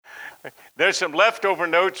There's some leftover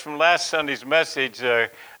notes from last Sunday's message, a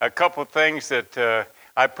couple things that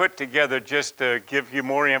I put together just to give you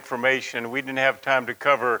more information. We didn't have time to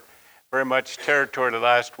cover very much territory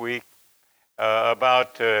last week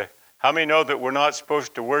about how many know that we're not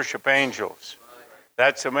supposed to worship angels.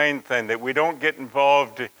 That's the main thing, that we don't get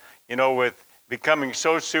involved, with becoming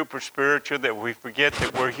so super spiritual that we forget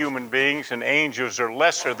that we're human beings and angels are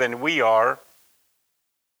lesser than we are,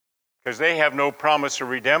 because they have no promise of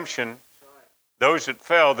redemption. Those that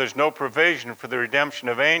fell, there's no provision for the redemption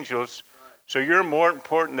of angels. So you're more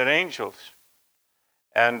important than angels.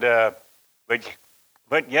 And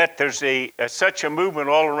but yet there's such a movement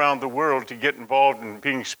all around the world to get involved in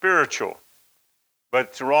being spiritual. But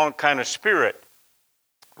it's the wrong kind of spirit.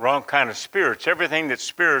 Wrong kind of spirits. Everything that's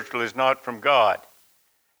spiritual is not from God.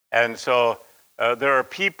 And so there are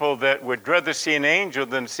people that would rather see an angel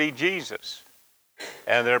than see Jesus.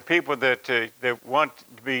 And there are people that want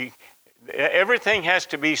to be, everything has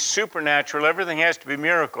to be supernatural, everything has to be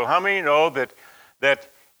miracle. How many know that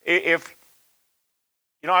if,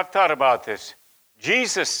 I've thought about this.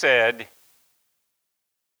 Jesus said,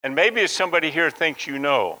 and maybe somebody here thinks you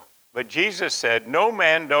know, but Jesus said, no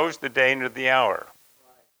man knows the day nor the hour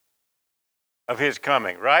of his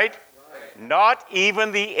coming, right? Not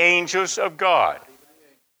even the angels of God.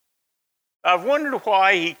 I've wondered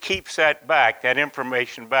why he keeps that back, that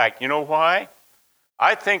information back. You know why?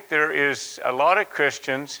 I think there is a lot of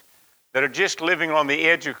Christians that are just living on the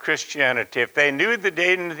edge of Christianity. If they knew the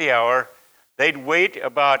day and the hour, they'd wait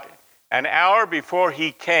about an hour before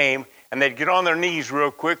he came, and they'd get on their knees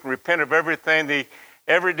real quick and repent of everything they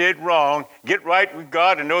ever did wrong, get right with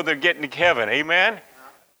God, and know they're getting to heaven. Amen?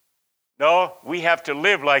 No, we have to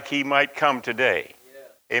live like he might come today.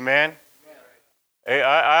 Amen?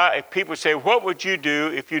 People say, what would you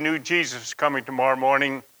do if you knew Jesus was coming tomorrow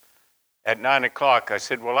morning at 9 o'clock? I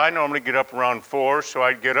said, well, I normally get up around 4, so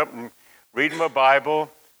I'd get up and read my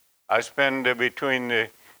Bible. I spend between a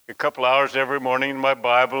couple hours every morning in my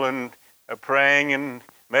Bible and praying and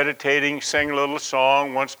meditating, sing a little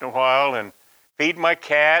song once in a while, and feed my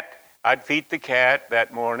cat. I'd feed the cat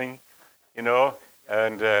that morning,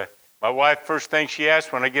 and my wife, first thing she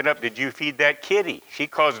asked when I get up, did you feed that kitty? She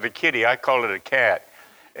calls it a kitty. I call it a cat.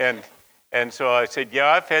 And so I said,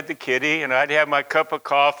 yeah, I fed the kitty, and I'd have my cup of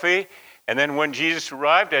coffee. And then when Jesus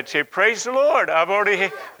arrived, I'd say, praise the Lord. I've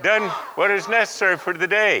already done what is necessary for the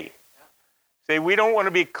day. See, we don't want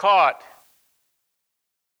to be caught.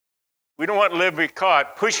 We don't want to be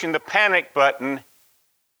caught pushing the panic button.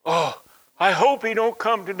 Oh, I hope he don't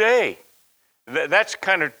come today. That's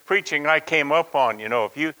kind of preaching I came up on,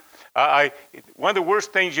 If you... one of the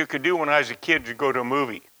worst things you could do when I was a kid was go to a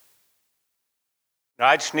movie.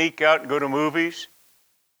 I'd sneak out and go to movies.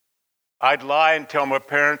 I'd lie and tell my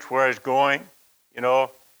parents where I was going,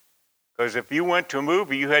 because if you went to a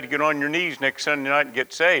movie, you had to get on your knees next Sunday night and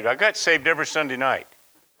get saved. I got saved every Sunday night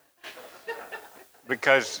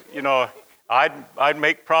because, I'd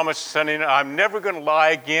make promises Sunday night. I'm never going to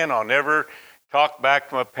lie again. I'll never talk back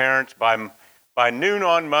to my parents. By noon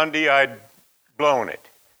on Monday, I'd blown it.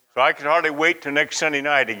 So I could hardly wait till next Sunday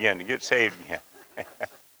night again to get saved again.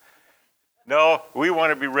 No, we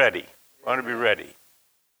want to be ready.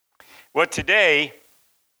 Well, today,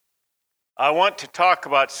 I want to talk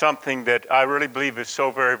about something that I really believe is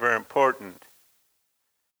so very, very important.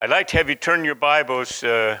 I'd like to have you turn your Bibles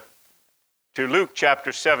to Luke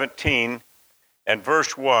chapter 17 and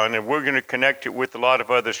verse 1, and we're going to connect it with a lot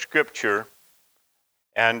of other scripture.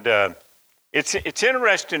 And it's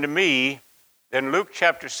interesting to me, in Luke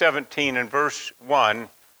chapter 17 and verse 1,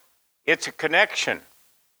 it's a connection.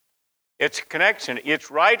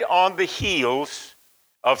 It's right on the heels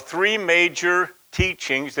of three major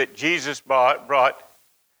teachings that Jesus brought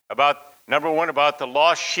about, number one, about the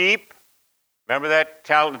lost sheep. Remember that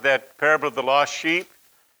parable of the lost sheep?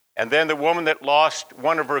 And then the woman that lost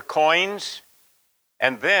one of her coins.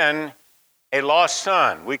 And then a lost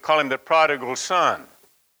son. We call him the prodigal son.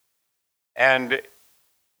 And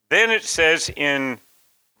then it says in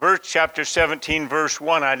chapter 17, verse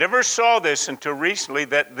 1, I never saw this until recently,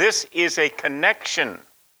 that this is a connection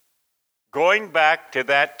going back to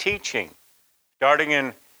that teaching, starting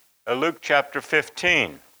in Luke chapter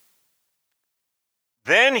 15.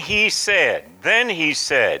 Then he said,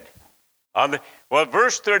 verse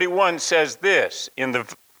 31 says this in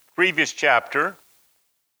the previous chapter,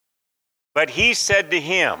 but he said to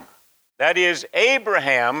him, that is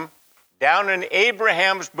Abraham, down in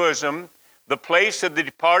Abraham's bosom, the place of the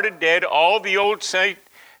departed dead, all the Old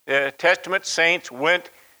Testament saints went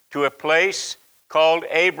to a place called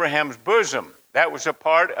Abraham's bosom. That was a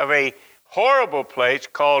part of a horrible place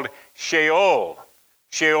called Sheol.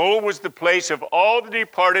 Sheol was the place of all the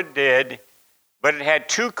departed dead, but it had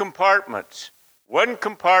two compartments. One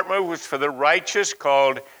compartment was for the righteous,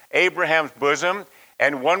 called Abraham's bosom,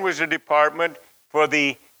 and one was a department for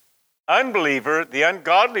the unbeliever, the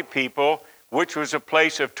ungodly people, which was a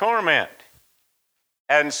place of torment.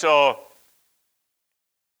 And so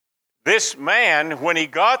this man, when he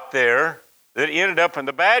got there, that ended up in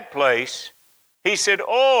the bad place, he said,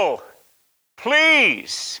 "Oh,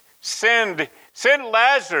 please send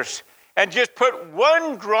Lazarus and just put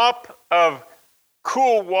one drop of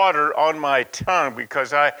cool water on my tongue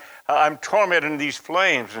because I'm tormented in these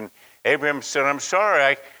flames." And Abraham said, "I'm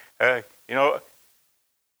sorry,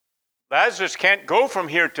 Lazarus can't go from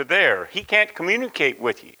here to there. He can't communicate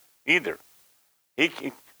with you either.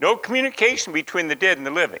 No communication between the dead and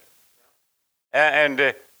the living."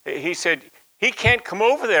 And he said, "He can't come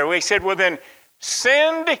over there." He said, "Well, then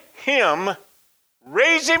send him,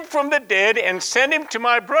 raise him from the dead, and send him to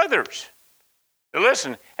my brothers." Now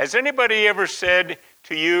listen, has anybody ever said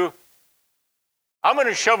to you, "I'm going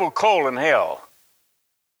to shovel coal in hell"?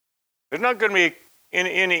 There's not going to be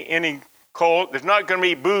any coal. There's not going to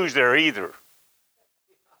be booze there either.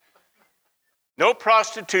 No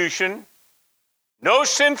prostitution. No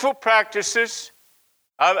sinful practices.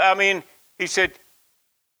 I mean, he said,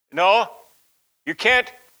 "No, you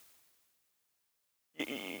can't.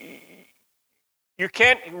 You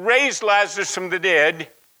can't raise Lazarus from the dead."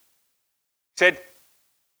 He said,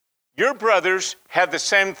 "Your brothers had the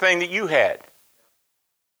same thing that you had.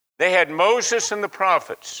 They had Moses and the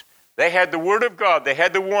prophets. They had the Word of God. They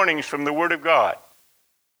had the warnings from the Word of God."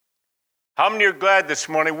 How many are glad this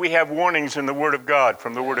morning we have warnings in the Word of God,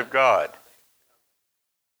 from the Word of God?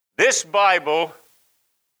 This Bible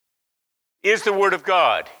is the Word of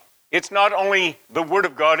God. It's not only the Word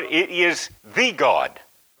of God, it is the God.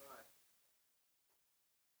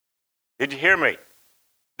 Did you hear me?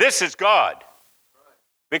 This is God.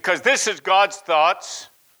 Because this is God's thoughts.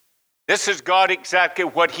 This is God exactly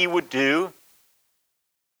what He would do.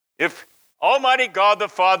 If Almighty God the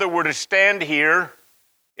Father were to stand here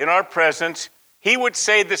in our presence, He would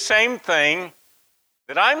say the same thing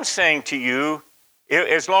that I'm saying to you,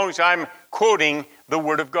 as long as I'm quoting the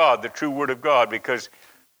Word of God, the true Word of God, because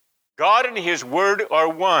God and His Word are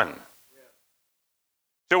one.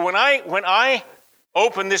 So when I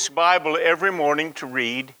open this Bible every morning to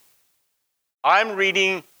read, I'm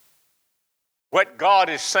reading what God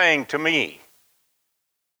is saying to me.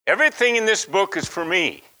 Everything in this book is for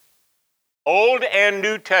me, Old and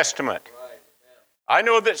New Testament. I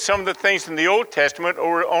know that some of the things in the Old Testament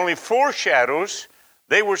were only foreshadows.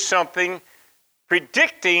 They were something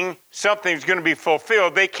predicting something's going to be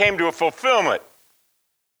fulfilled. They came to a fulfillment.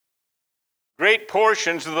 Great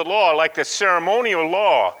portions of the law, like the ceremonial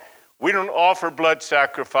law, we don't offer blood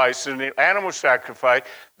sacrifices and animal sacrifice.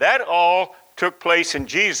 That all took place in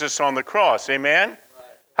Jesus on the cross. Amen? Right.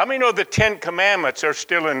 How many know the 10 Commandments are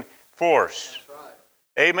still in force?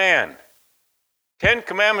 Right. Amen. 10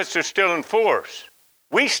 Commandments are still in force.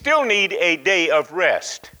 We still need a day of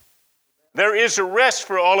rest. There is a rest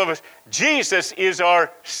for all of us. Jesus is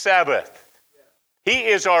our Sabbath. He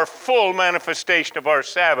is our full manifestation of our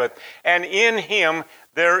Sabbath, and in Him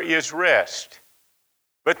there is rest.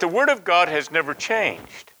 But the Word of God has never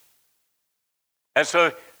changed. And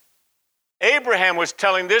so Abraham was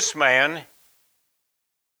telling this man,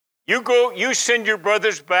 you send your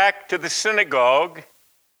brothers back to the synagogue,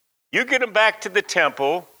 you get them back to the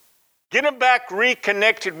temple, get them back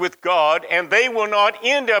reconnected with God, and they will not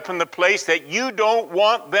end up in the place that you don't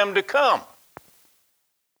want them to come.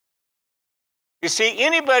 You see,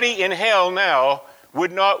 anybody in hell now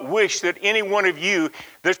would not wish that any one of you,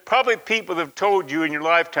 there's probably people that have told you in your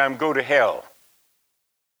lifetime, go to hell.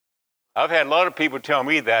 I've had a lot of people tell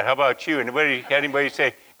me that. How about you? Anybody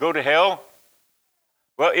say, go to hell?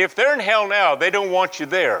 Well, if they're in hell now, they don't want you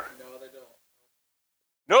there. No, they don't.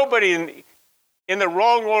 Nobody in the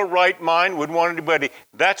wrong or right mind would want anybody.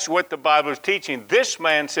 That's what the Bible is teaching. This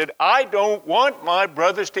man said, I don't want my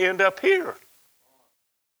brothers to end up here.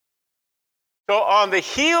 So on the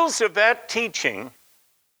heels of that teaching,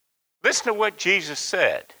 listen to what Jesus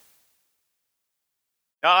said.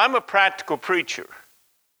 Now, I'm a practical preacher.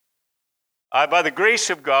 By the grace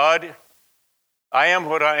of God, I am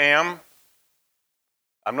what I am.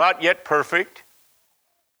 I'm not yet perfect.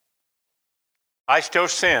 I still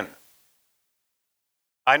sin.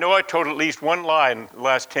 I know I told at least one lie in the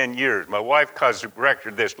last 10 years. My wife caused a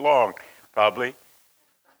record this long, probably.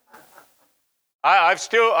 I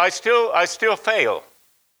still fail.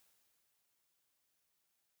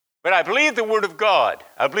 But I believe the Word of God.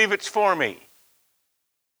 I believe it's for me.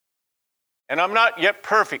 and I'm not yet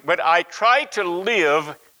perfect, but I try to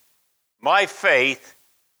live my faith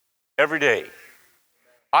every day.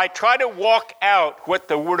 I try to walk out what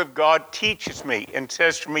the Word of God teaches me and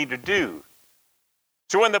says for me to do.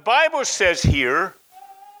 So when the Bible says here,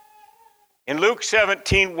 in Luke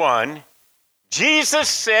 17:1, Jesus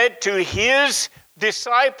said to his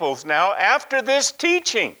disciples now after this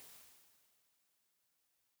teaching,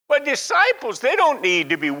 but disciples, they don't need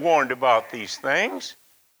to be warned about these things.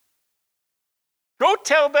 Go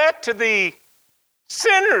tell that to the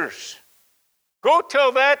sinners. Go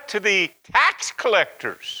tell that to the tax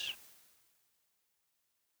collectors.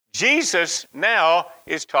 Jesus now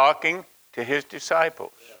is talking to his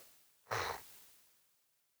disciples.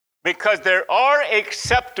 Because there are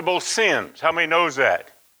acceptable sins. How many knows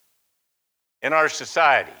that? In our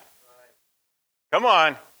society. Come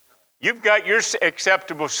on. You've got your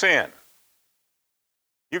acceptable sin.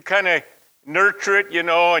 You kind of nurture it,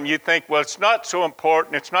 and you think, well, it's not so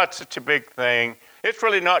important. It's not such a big thing. It's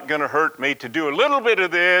really not going to hurt me to do a little bit of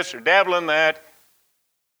this or dabble in that.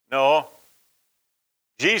 No.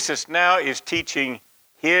 Jesus now is teaching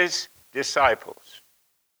his disciples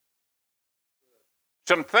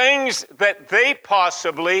some things that they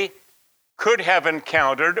possibly could have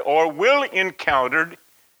encountered or will encounter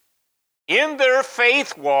in their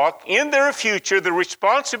faith walk, in their future, the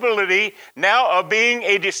responsibility now of being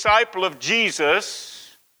a disciple of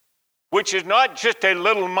Jesus, which is not just a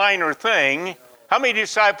little minor thing. How many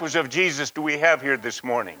disciples of Jesus do we have here this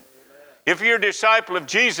morning? If you're a disciple of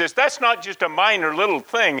Jesus, that's not just a minor little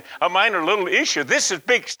thing, a minor little issue. This is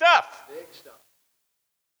big stuff. Big stuff.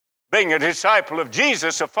 Being a disciple of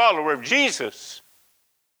Jesus, a follower of Jesus,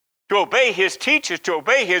 to obey his teachings, to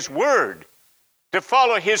obey his word, to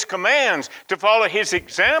follow his commands, to follow his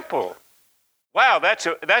example. Wow, that's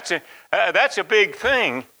a big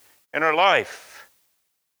thing in our life.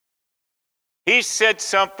 He said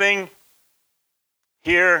something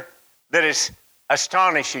here that is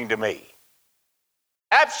astonishing to me.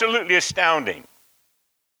 Absolutely astounding.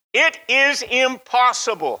 It is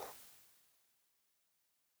impossible.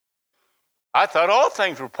 I thought all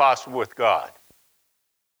things were possible with God.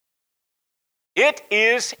 It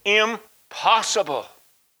is impossible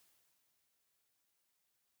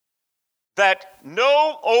that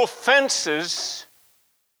no offenses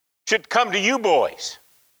should come to you boys.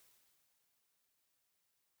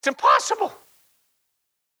 It's impossible.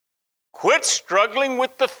 Quit struggling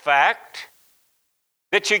with the fact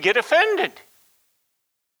that you get offended.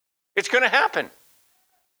 It's going to happen.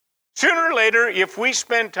 Sooner or later, if we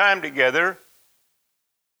spend time together,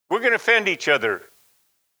 we're going to offend each other.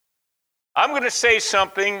 I'm going to say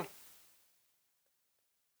something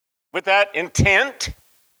with that intent,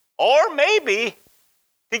 or maybe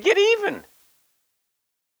to get even.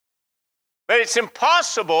 But it's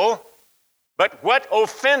impossible, but what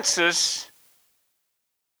offenses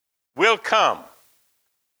will come.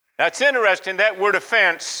 That's interesting. That word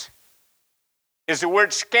offense is the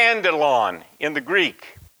word scandalon in the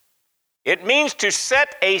Greek. It means to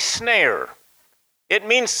set a snare. It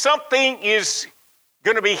means something is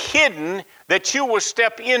going to be hidden that you will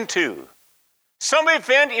step into. Some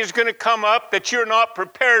event is going to come up that you're not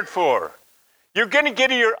prepared for. You're going to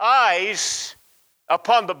get your eyes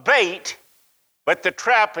upon the bait, but the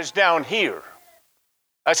trap is down here.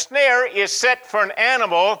 A snare is set for an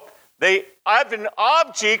animal. They have an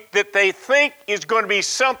object that they think is going to be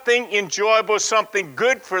something enjoyable, something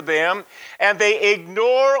good for them, and they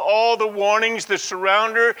ignore all the warnings, the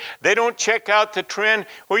surrounder. They don't check out the trend.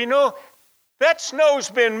 Well, that snow's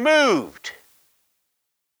been moved.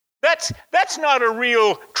 That's not a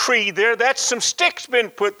real tree there. That's some sticks been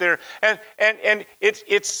put there. And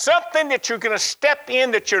it's something that you're going to step in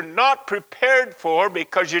that you're not prepared for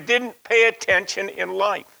because you didn't pay attention in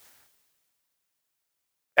life.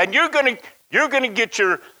 And you're going to get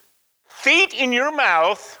your feet in your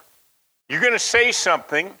mouth. You're going to say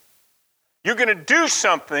something. You're going to do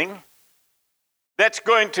something that's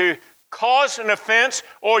going to cause an offense,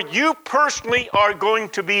 or you personally are going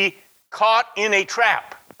to be caught in a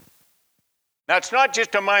trap. Now, it's not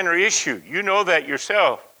just a minor issue. You know that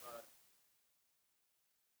yourself.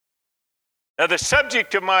 Now, the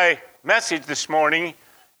subject of my message this morning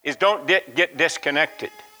is don't get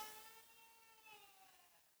disconnected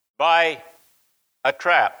by a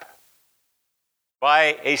trap,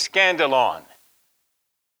 by a scandalon,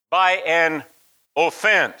 by an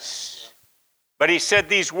offense. But he said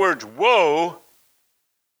these words, woe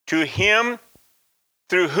to him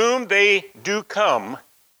through whom they do come.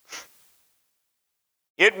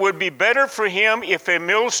 It would be better for him if a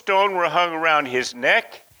millstone were hung around his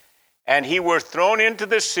neck and he were thrown into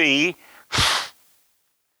the sea,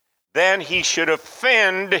 then he should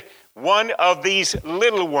offend one of these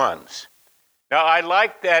little ones. Now, I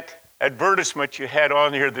like that advertisement you had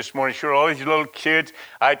on here this morning. Sure, all these little kids.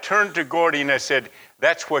 I turned to Gordy and I said,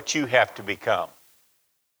 that's what you have to become.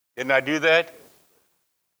 Didn't I do that?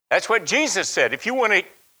 That's what Jesus said. If you want to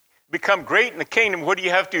become great in the kingdom, what do you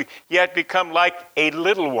have to do? You have to become like a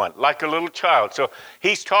little one, like a little child. So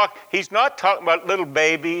he's not talking about little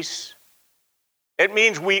babies. It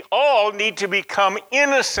means we all need to become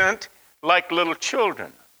innocent like little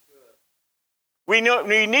children. We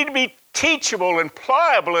need to be teachable and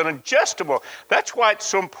pliable and adjustable. That's why it's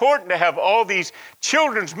so important to have all these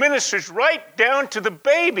children's ministers right down to the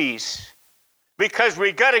babies. Because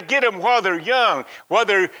we got to get them while they're young, while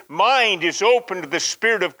their mind is open to the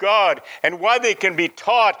Spirit of God, and why they can be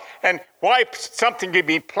taught, and why something can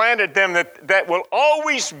be planted them that will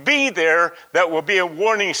always be there, that will be a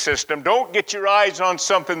warning system. Don't get your eyes on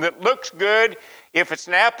something that looks good. If it's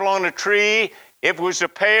an apple on a tree, if it was a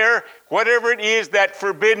pear, whatever it is, that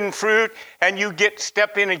forbidden fruit, and you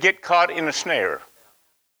step in and get caught in a snare.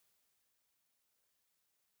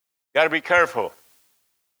 Got to be careful.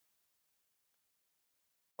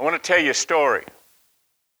 I want to tell you a story.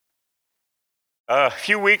 A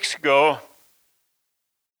few weeks ago,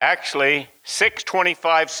 actually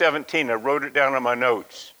 6/25/17, I wrote it down on my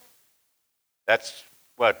notes. That's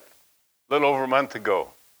a little over a month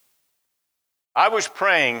ago. I was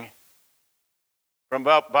praying from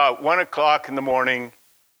about 1 o'clock in the morning,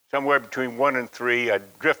 somewhere between 1 and 3.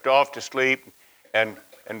 I'd drift off to sleep and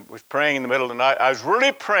was praying in the middle of the night. I was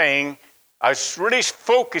really praying. I was really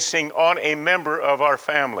focusing on a member of our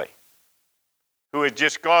family who had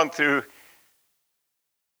just gone through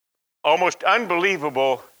almost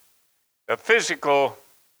unbelievable physical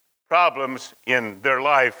problems in their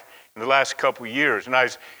life in the last couple of years. And I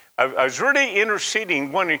was really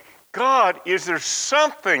interceding, wondering, God, is there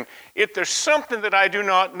something? If there's something that I do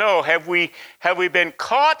not know, have we been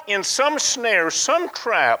caught in some snare, some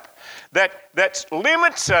trap that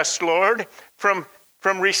limits us, Lord, from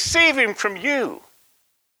receiving from you?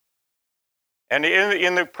 And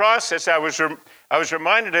in the process, I was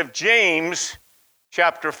reminded of James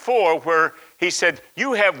chapter 4, where he said,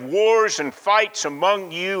 you have wars and fights among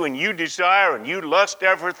you, and you desire and you lust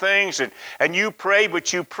after things, and you pray,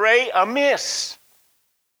 but you pray amiss.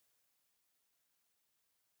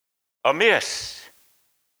 Amiss.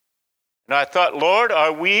 And I thought, Lord,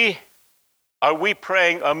 are we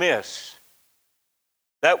praying amiss?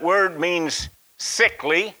 That word means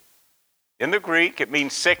sickly. In the Greek, it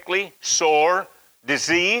means sickly, sore,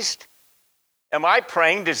 diseased. Am I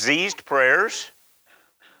praying diseased prayers?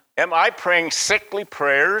 Am I praying sickly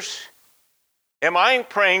prayers? Am I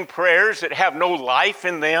praying prayers that have no life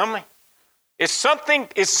in them? Is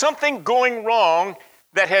something going wrong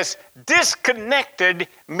that has disconnected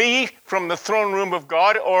me from the throne room of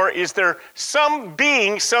God? Or is there some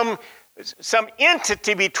being, some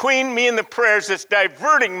entity between me and the prayers that's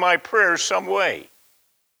diverting my prayers some way?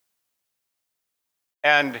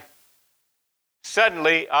 And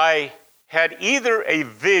suddenly I had either a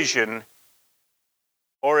vision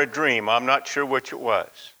or a dream. I'm not sure which it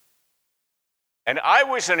was. And I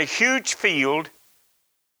was in a huge field,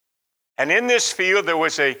 and in this field there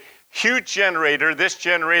was a huge generator. This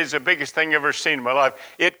generator is the biggest thing I've ever seen in my life.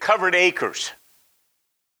 It covered acres.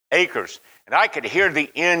 Acres. And I could hear the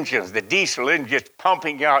engines, the diesel engines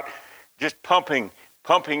pumping out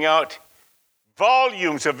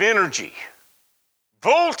volumes of energy,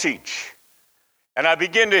 voltage. And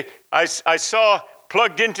I saw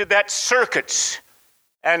plugged into that circuits.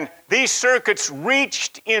 And these circuits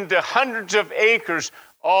reached into hundreds of acres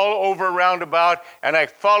all over roundabout, and I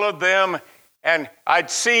followed them, and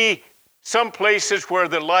I'd see some places where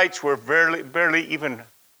the lights were barely even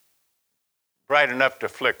bright enough to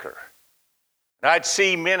flicker. And I'd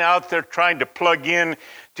see men out there trying to plug in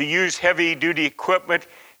to use heavy-duty equipment,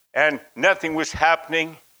 and nothing was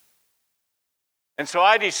happening. And so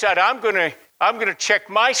I decided I'm going to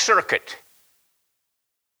check my circuit.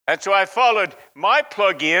 And so I followed my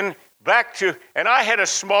plug-in back to, and I had a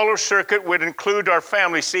smaller circuit, would include our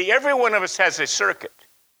family. See, every one of us has a circuit.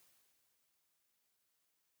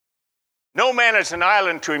 No man is an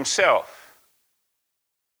island to himself.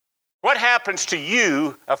 What happens to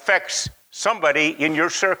you affects somebody in your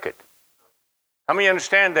circuit. How many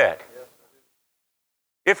understand that?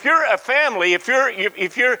 If you're a family, if you're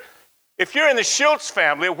in the Schultz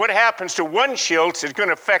family, what happens to one Schultz is going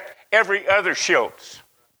to affect every other Schultz.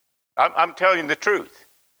 I'm telling you the truth.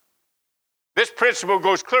 This principle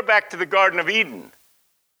goes clear back to the Garden of Eden.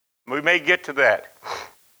 We may get to that.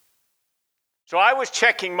 So I was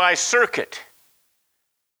checking my circuit,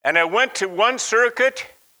 and I went to one circuit,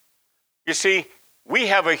 You see, we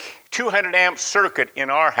have a 200 amp circuit in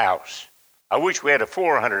our house. I wish we had a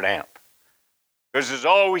 400 amp. Because there's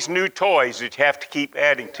always new toys that you have to keep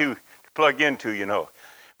adding to plug into, you know.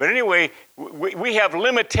 But anyway, we have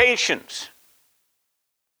limitations.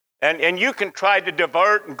 And you can try to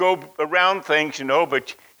divert and go around things, you know,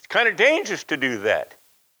 but it's kind of dangerous to do that.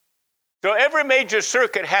 So every major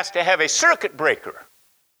circuit has to have a circuit breaker.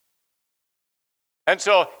 And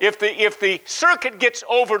so if the circuit gets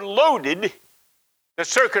overloaded, the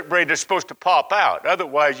circuit breaker is supposed to pop out.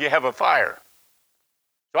 Otherwise, you have a fire.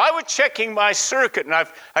 So I was checking my circuit, and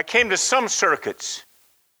I came to some circuits.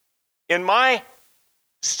 In my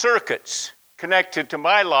circuits connected to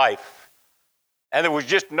my life, and there was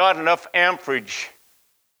just not enough amperage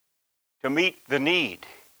to meet the need.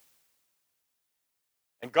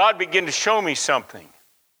 And God began to show me something.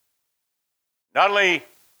 Not only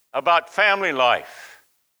about family life.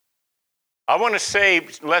 I want to say,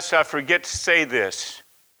 lest I forget to say this,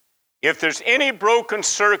 if there's any broken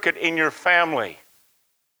circuit in your family,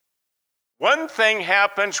 one thing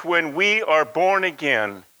happens when we are born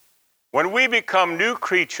again. When we become new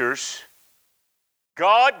creatures,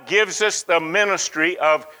 God gives us the ministry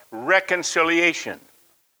of reconciliation.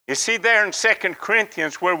 You see there in 2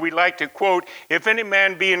 Corinthians where we like to quote, if any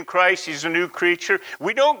man be in Christ, he's a new creature.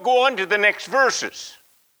 We don't go on to the next verses,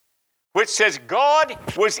 which says God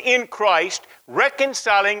was in Christ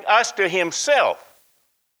reconciling us to himself.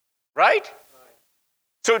 Right?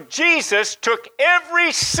 So Jesus took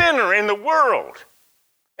every sinner in the world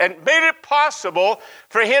and made it possible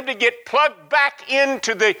for him to get plugged back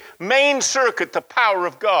into the main circuit, the power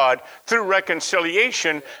of God, through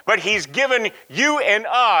reconciliation. But he's given you and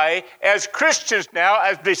I, as Christians now,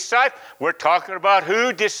 as disciples, we're talking about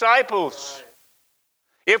who? Disciples.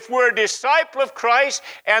 If we're a disciple of Christ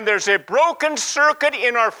and there's a broken circuit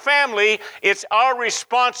in our family, it's our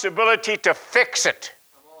responsibility to fix it.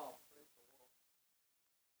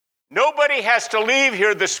 Nobody has to leave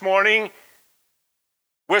here this morning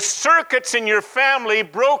with circuits in your family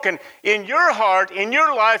broken. In your heart, in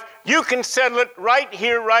your life, you can settle it right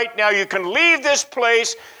here, right now. You can leave this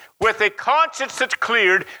place with a conscience that's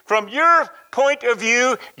cleared. From your point of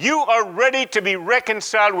view, you are ready to be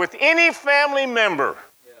reconciled with any family member.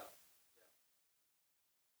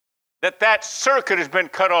 That circuit has been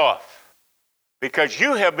cut off because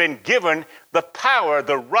you have been given the power,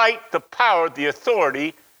 the right, the power, the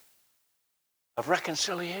authority of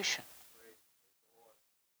reconciliation.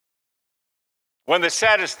 One of the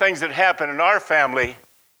saddest things that happened in our family,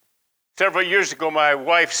 several years ago, my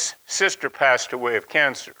wife's sister passed away of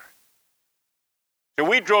cancer. So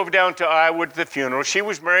we drove down to Iowa to the funeral. She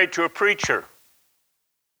was married to a preacher.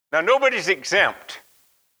 Now, nobody's exempt.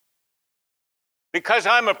 Because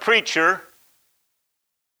I'm a preacher,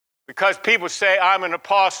 because people say I'm an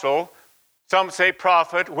apostle, some say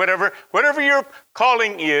prophet, whatever your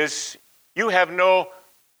calling is, you have no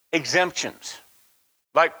exemptions.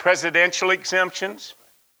 Like presidential exemptions.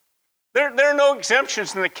 There are no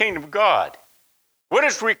exemptions in the kingdom of God. What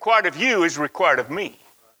is required of you is required of me.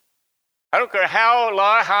 I don't care how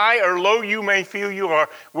high or low you may feel you are,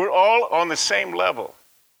 we're all on the same level.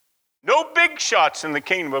 No big shots in the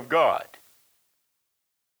kingdom of God.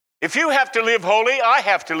 If you have to live holy, I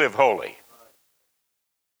have to live holy.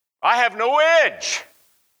 I have no edge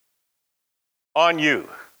on you.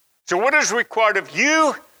 So what is required of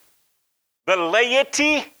you? The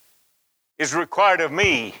laity is required of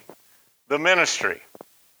me, the ministry.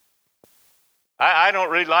 I don't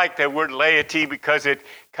really like that word laity because it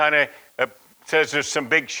kind of says there's some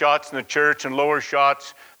big shots in the church and lower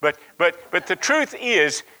shots. But the truth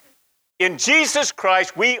is, in Jesus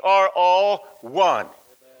Christ, we are all one.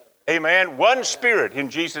 Amen. One spirit in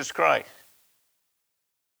Jesus Christ.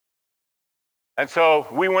 And so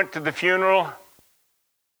we went to the funeral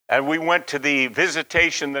and we went to the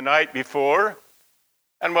visitation the night before.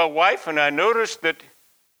 And my wife and I noticed that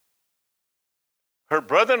her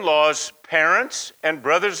brother-in-law's parents and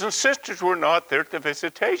brothers and sisters were not there at the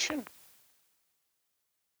visitation.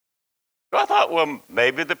 So I thought, well,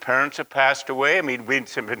 maybe the parents have passed away. I mean, we'd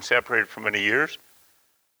been separated for many years.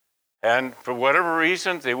 And for whatever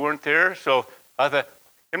reasons, they weren't there. So I thought,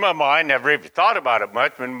 in my mind, never even thought about it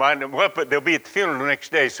much. In my mind, well, but they'll be at the funeral the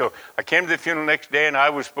next day. So I came to the funeral the next day, and I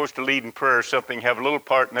was supposed to lead in prayer or something, have a little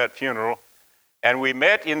part in that funeral. And we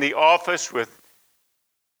met in the office with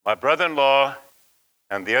my brother-in-law,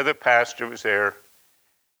 and the other pastor was there.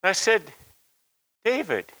 And I said,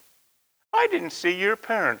 David, I didn't see your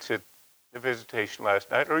parents at the visitation last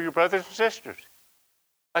night, or your brothers and sisters.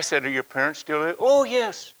 I said, are your parents still there? Oh,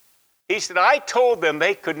 yes. He said, I told them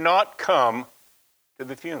they could not come to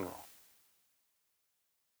the funeral.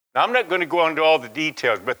 Now, I'm not going to go into all the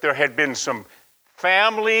details, but there had been some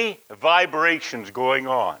family vibrations going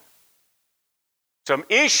on. Some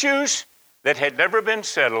issues that had never been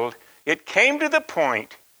settled. It came to the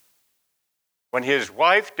point when his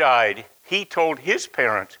wife died, he told his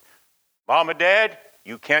parents, Mom and Dad,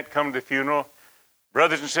 you can't come to the funeral.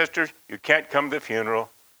 Brothers and sisters, you can't come to the funeral.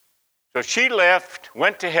 So she left,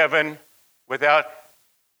 went to heaven without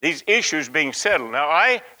these issues being settled. Now,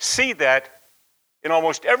 I see that in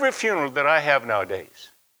almost every funeral that I have nowadays.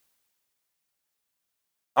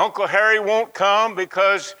 Uncle Harry won't come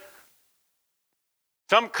because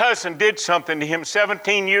some cousin did something to him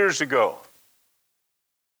 17 years ago.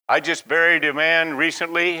 I just buried a man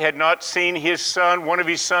recently, had not seen his son, one of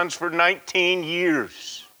his sons, for 19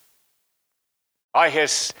 years. I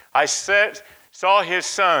saw his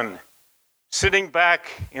son sitting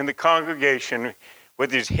back in the congregation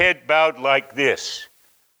with his head bowed like this.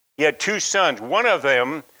 He had two sons. One of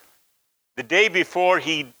them, the day before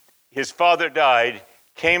his father died,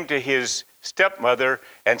 came to his stepmother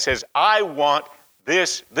and says, I want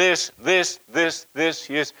this.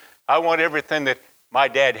 Yes, I want everything that my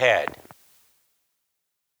dad had.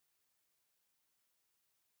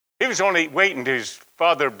 He was only waiting till his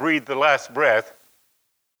father breathed the last breath,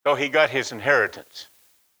 so he got his inheritance.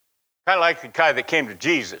 Kind of like the guy that came to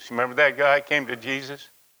Jesus. Remember that guy came to Jesus?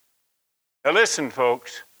 Now listen,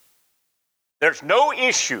 folks. There's no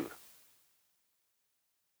issue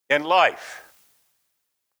in life,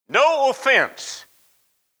 no offense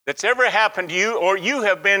that's ever happened to you, or you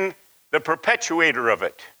have been the perpetuator of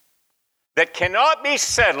it, that cannot be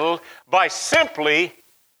settled by simply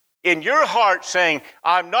in your heart saying,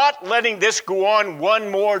 I'm not letting this go on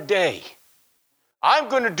one more day. I'm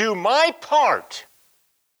going to do my part.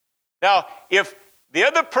 Now, if the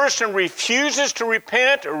other person refuses to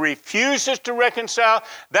repent or refuses to reconcile,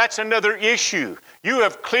 that's another issue. You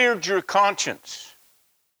have cleared your conscience.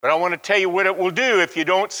 But I want to tell you what it will do if you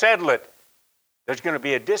don't settle it. There's going to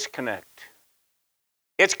be a disconnect.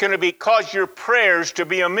 It's going to cause your prayers to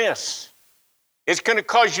be amiss. It's going to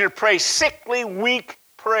cause you to pray sickly, weak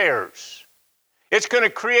prayers. It's going to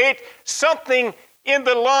create something in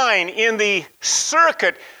the line, in the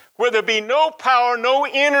circuit, where there be no power, no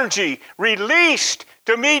energy released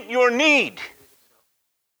to meet your need.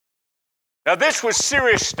 Now, this was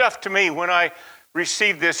serious stuff to me when I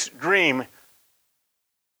received this dream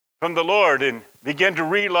from the Lord and began to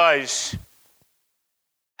realize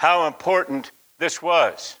how important this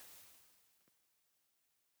was.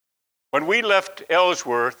 When we left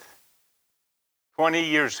Ellsworth 20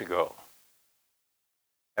 years ago,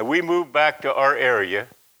 and we moved back to our area,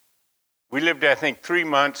 we lived, I think, 3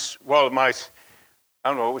 months, well, it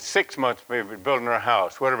was 6 months maybe, building our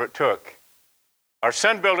house, whatever it took. Our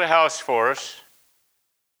son built a house for us.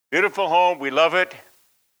 Beautiful home, we love it.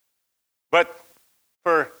 But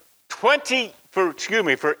for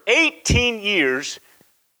 18 years,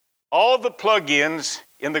 all the plug-ins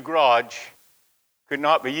in the garage could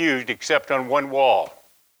not be used except on one wall.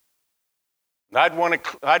 I'd want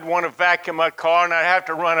to vacuum my car, and I'd have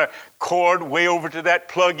to run a cord way over to that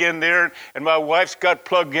plug-in there, and my wife's got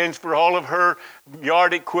plug-ins for all of her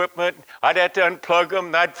yard equipment. I'd have to unplug them,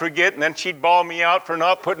 and I'd forget, and then she'd bawl me out for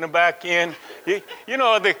not putting them back in. You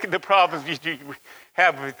know the problems you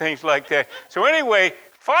have with things like that. So anyway,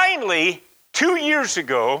 finally, 2 years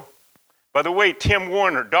ago, by the way, Tim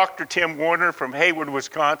Warner, Dr. Tim Warner from Hayward,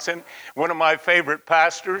 Wisconsin, one of my favorite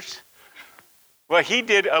pastors, well, he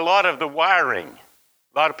did a lot of the wiring.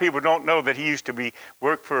 A lot of people don't know that he used to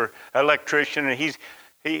work for an electrician, and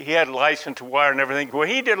he had a license to wire and everything. Well,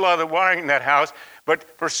 he did a lot of the wiring in that house, but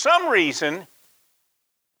for some reason,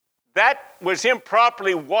 that was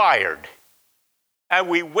improperly wired. And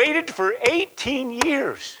we waited for 18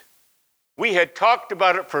 years. We had talked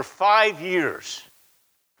about it for 5 years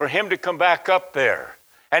for him to come back up there.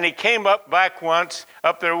 And he came up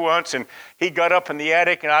there once, and he got up in the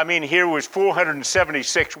attic, and here was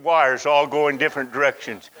 476 wires all going different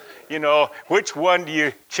directions. Which one do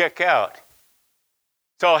you check out?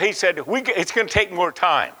 So he said, it's going to take more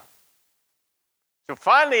time. So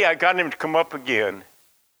finally, I got him to come up again,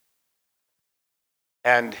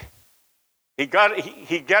 and he got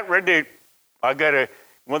ready. I got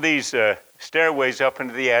one of these stairways up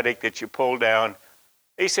into the attic that you pull down.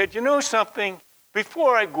 He said, you know something?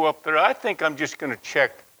 Before I go up there, I think I'm just going to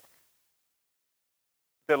check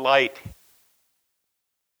the light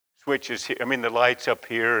switches here. The lights up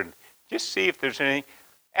here, and just see if there's any.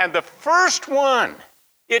 And the first one,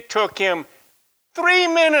 it took him 3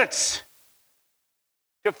 minutes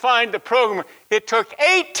to find the program. It took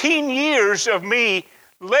 18 years of me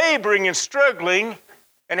laboring and struggling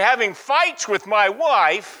and having fights with my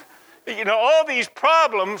wife, all these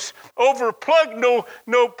problems over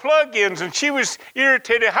no plug-ins, and she was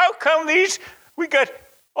irritated. How come we got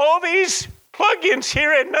all these plug-ins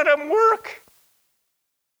here and none of them work?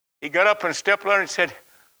 He got up and stepped on and said,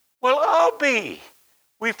 well, I'll be.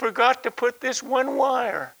 We forgot to put this one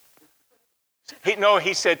wire.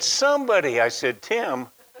 He said, somebody. I said, Tim.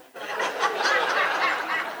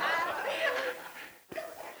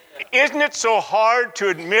 Isn't it so hard to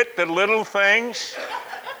admit the little things?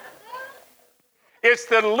 It's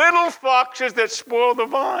the little foxes that spoil the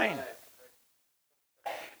vine.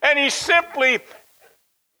 And he simply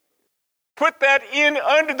put that in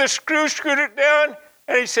under the screwed it down,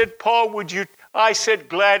 and he said, Paul, would you? I said,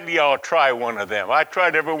 gladly, I'll try one of them. I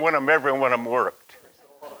tried every one of them worked.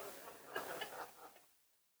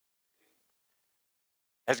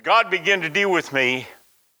 As God began to deal with me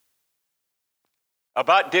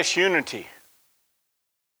about disunity,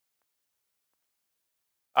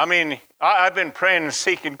 I've been praying and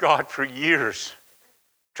seeking God for years,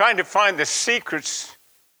 trying to find the secrets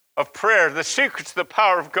of prayer, the secrets of the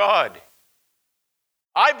power of God.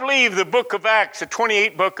 I believe the book of Acts, the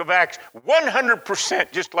 28th book of Acts,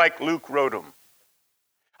 100%, just like Luke wrote them.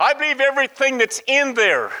 I believe everything that's in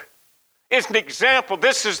there is an example.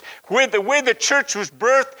 This is the way the church was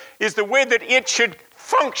birthed, is the way that it should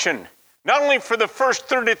function. Not only for the first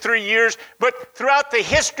 33 years, but throughout the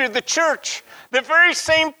history of the church. The very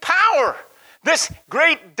same power. This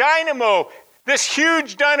great dynamo, this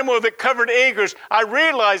huge dynamo that covered acres, I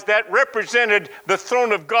realized that represented the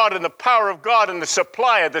throne of God and the power of God and the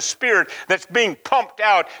supply of the Spirit that's being pumped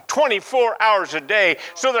out 24 hours a day.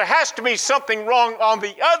 So there has to be something wrong on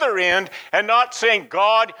the other end, and not saying,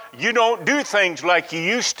 God, you don't do things like you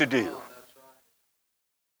used to do.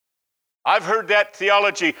 I've heard that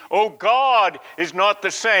theology. Oh, God is not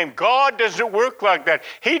the same. God doesn't work like that.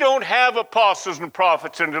 He don't have apostles and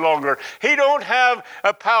prophets any longer. He don't have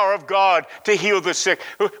a power of God to heal the sick.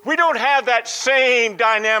 We don't have that same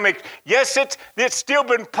dynamic. Yes, it's still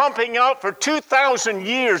been pumping out for 2,000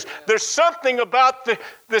 years. There's something about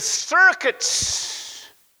the circuits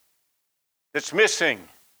that's missing.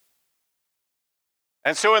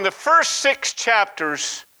 And so in the first 6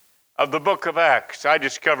 chapters of the book of Acts, I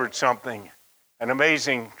discovered something, an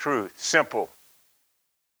amazing truth, simple.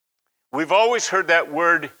 We've always heard that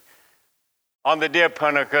word on the day of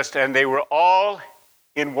Pentecost, and they were all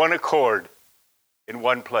in one accord, in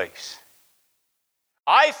one place.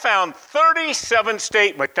 I found 37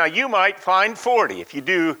 statements. Now, you might find 40. If you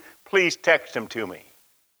do, please text them to me.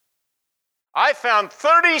 I found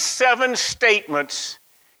 37 statements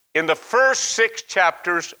in the first 6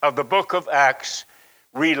 chapters of the book of Acts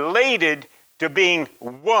related to being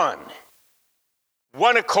one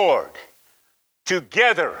accord,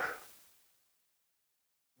 together,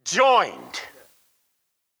 joined.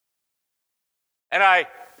 And I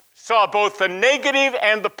saw both the negative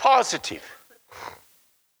and the positive.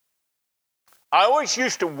 I always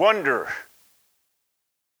used to wonder,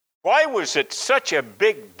 why was it such a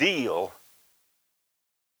big deal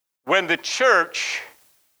when the church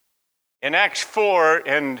in Acts 4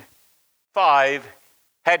 and 5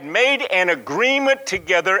 had made an agreement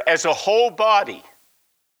together as a whole body?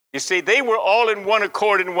 You see, they were all in one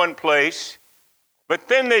accord in one place, but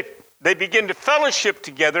then they began to fellowship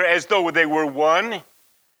together as though they were one,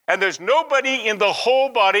 and there's nobody in the whole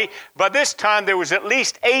body. By this time, there was at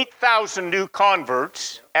least 8,000 new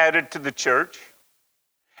converts added to the church,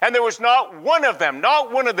 and there was not one of them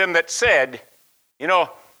that said,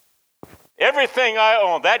 everything I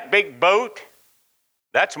own, that big boat,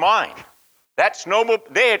 that's mine. That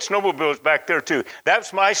they had snowmobiles back there too.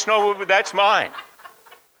 That's my snowmobile, that's mine.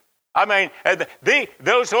 I mean,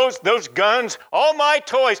 those guns, all my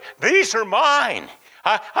toys, these are mine.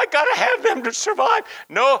 I got to have them to survive.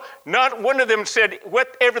 No, not one of them said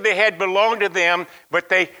whatever they had belonged to them, but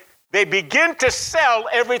they began to sell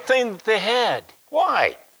everything that they had.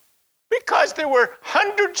 Why? Because there were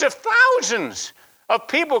hundreds of thousands of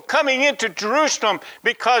people coming into Jerusalem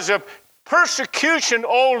because of persecution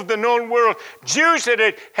all over the known world. Jews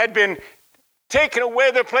that had been taken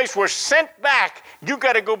away their place were sent back. You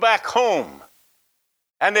got to go back home.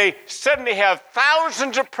 And they suddenly have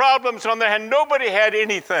thousands of problems on their hand. Nobody had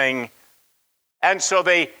anything. And so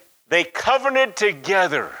they covenanted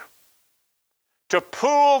together to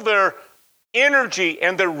pool their energy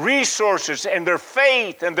and their resources and their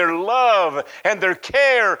faith and their love and their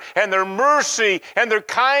care and their mercy and their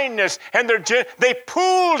kindness and they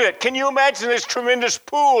pooled it. Can you imagine this tremendous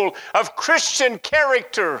pool of Christian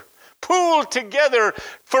character pooled together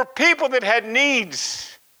for people that had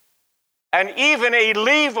needs? And even a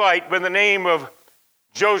Levite by the name of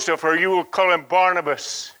Joseph, or you will call him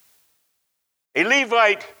Barnabas, a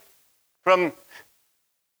Levite from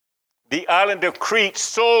the island of Crete,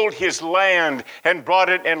 sold his land and brought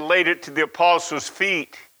it and laid it to the apostles'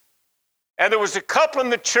 feet. And there was a couple in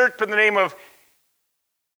the church by the name of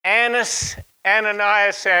Ananias,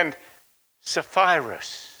 and Sapphira.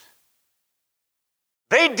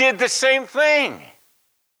 They did the same thing.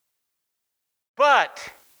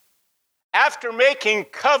 But after making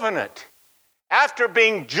covenant, after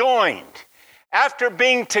being joined, after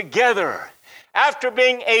being together, after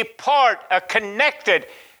being a part, a connected,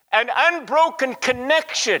 an unbroken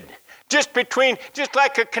connection, just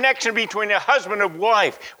like a connection between a husband and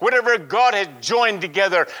wife, whatever God has joined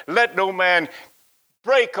together, let no man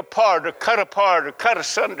break apart or cut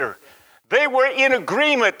asunder. They were in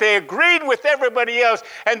agreement. They agreed with everybody else,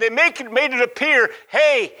 and they made it appear,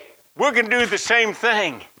 hey, we're going to do the same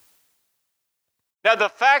thing. Now, the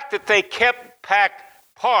fact that they kept back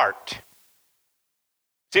part,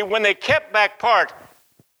 see, when they kept back part,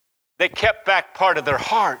 they kept back part of their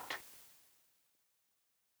heart.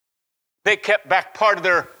 They kept back part of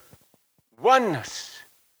their oneness,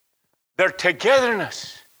 their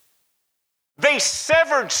togetherness. They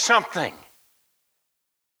severed something.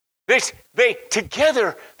 They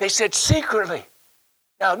together, they said secretly.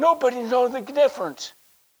 Now, nobody knows the difference.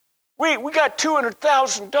 We got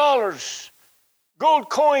 $200,000 gold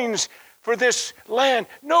coins for this land.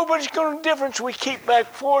 Nobody's going to know the difference. We keep back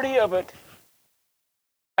 40 of it.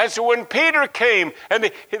 And so when Peter came, and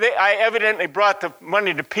I evidently brought the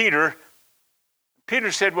money to Peter,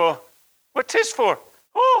 Peter said, well, what's this for?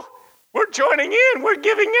 Oh, we're joining in. We're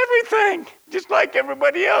giving everything, just like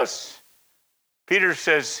everybody else. Peter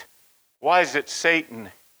says, why is it Satan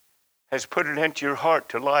has put it into your heart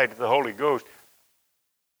to lie to the Holy Ghost?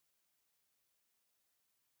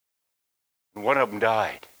 And one of them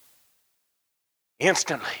died.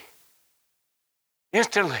 Instantly.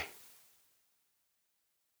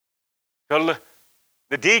 So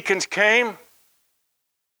the deacons came,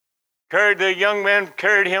 carried the young man,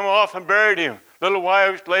 carried him off and buried him. A little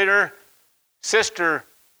while later, Sister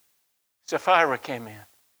Sapphira came in.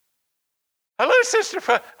 Hello, Sister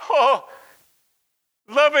Sapphira. Oh,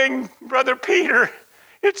 loving Brother Peter,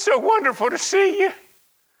 it's so wonderful to see you.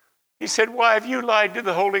 He said, why have you lied to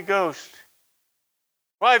the Holy Ghost?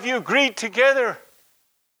 Why have you agreed together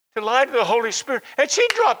to lie to the Holy Spirit? And she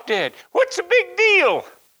dropped dead. What's the big deal?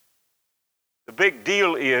 The big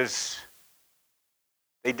deal is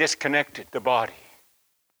they disconnected the body.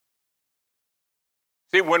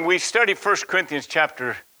 See, when we study 1 Corinthians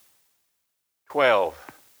chapter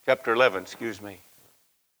 11,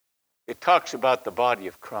 it talks about the body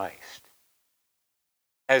of Christ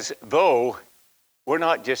as though we're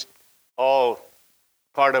not just all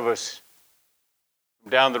part of us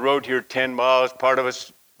down the road here 10 miles, part of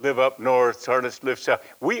us live up north, part of us live south.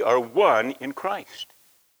 We are one in Christ.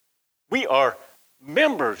 We are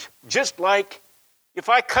members, just like if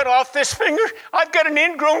I cut off this finger, I've got an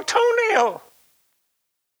ingrown toenail.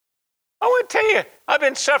 I want to tell you, I've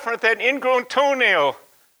been suffering with that ingrown toenail.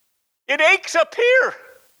 It aches up here.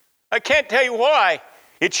 I can't tell you why.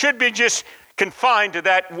 It should be just confined to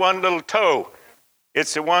that one little toe.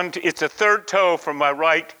 It's the third toe from my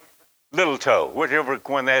right little toe, whatever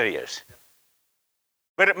one that is.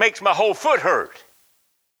 But it makes my whole foot hurt.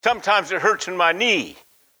 Sometimes it hurts in my knee,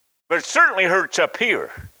 but it certainly hurts up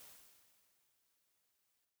here.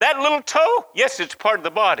 That little toe, yes, it's part of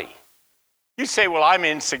the body. You say, well, I'm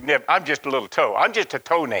insignificant. I'm just a little toe. I'm just a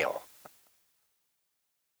toenail.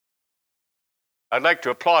 I'd like to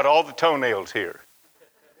applaud all the toenails here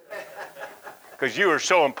because you are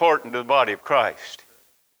so important to the body of Christ.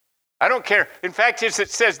 I don't care. In fact, as it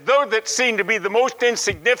says, those that seem to be the most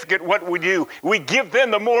insignificant, what we do, we give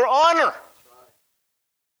them the more honor.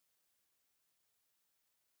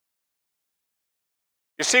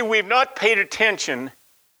 You see, we've not paid attention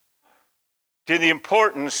to the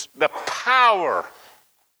importance, the power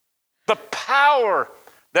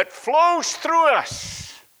that flows through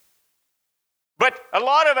us. But a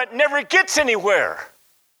lot of it never gets anywhere.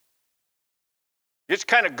 It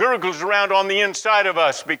kind of gurgles around on the inside of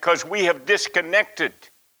us because we have disconnected.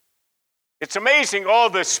 It's amazing, all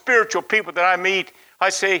the spiritual people that I meet, I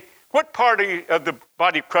say, what part of the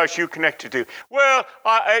body of Christ are you connected to? Well,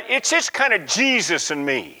 it's just kind of Jesus and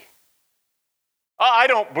me. I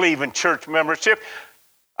don't believe in church membership.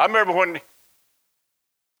 I remember when,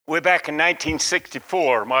 way back in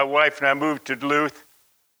 1964, my wife and I moved to Duluth.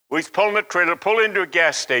 We was pulling a trailer, pull into a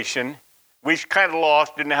gas station. We was kind of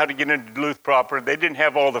lost, didn't know how to get into Duluth proper. They didn't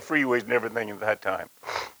have all the freeways and everything at that time.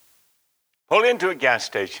 Pull into a gas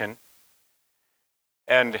station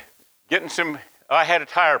and getting some I had a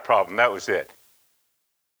tire problem. That was it.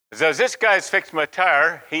 As this guy's fixed my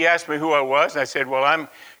tire, he asked me who I was, and I said, well, I'm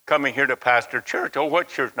coming here to pastor church. Oh, what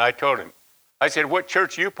church? And I told him. I said, what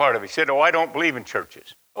church are you part of? He said, oh, I don't believe in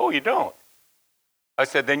churches. Oh, you don't? I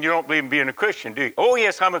said, then you don't believe in being a Christian, do you? Oh,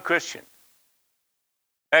 yes, I'm a Christian.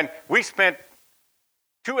 And we spent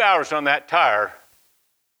 2 hours on that tire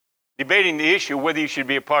debating the issue whether you should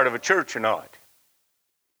be a part of a church or not.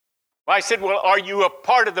 I said, well, are you a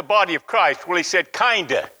part of the body of Christ? Well, he said,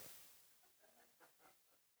 kinda.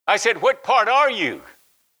 I said, what part are you?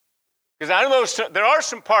 Because I know there are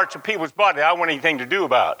some parts of people's body I don't want anything to do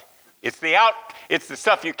about. It's the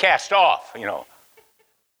stuff you cast off, you know.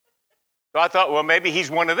 So I thought, well, maybe he's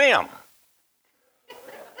one of them.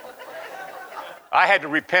 I had to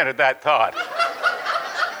repent of that thought.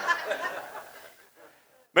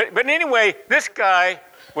 But anyway, this guy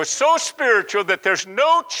was so spiritual that there's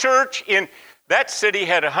no church in that city.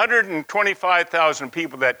 Had 125,000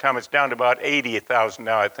 people that time. It's down to about 80,000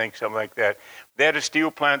 now, I think, something like that. They had a steel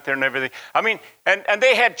plant there and everything. I mean, and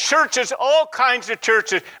they had churches, all kinds of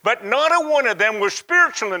churches, but not a one of them was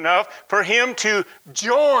spiritual enough for him to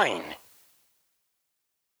join.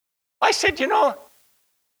 I said, you know,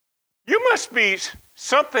 you must be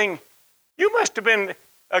something, you must have been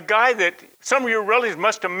a guy that some of your relatives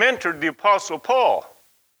must have mentored the Apostle Paul.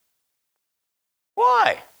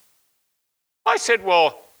 Why? I said,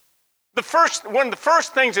 well, one of the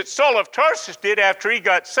first things that Saul of Tarsus did after he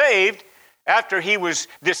got saved, after he was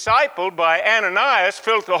discipled by Ananias,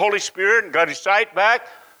 filled with the Holy Spirit and got his sight back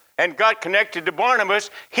and got connected to Barnabas,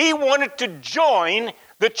 he wanted to join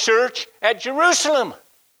the church at Jerusalem.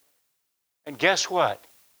 And guess what?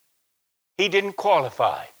 He didn't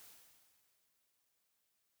qualify.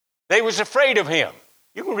 They was afraid of him.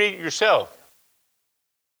 You can read it yourself.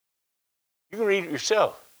 You can read it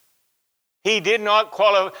yourself. He did not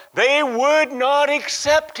qualify. They would not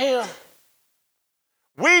accept him.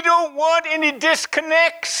 We don't want any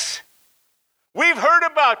disconnects. We've heard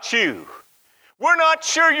about you. We're not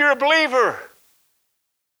sure you're a believer.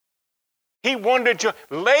 He wanted to.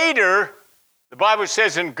 Later, the Bible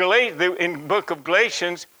says in the book of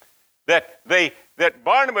Galatians that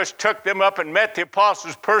Barnabas took them up and met the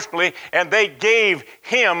apostles personally, and they gave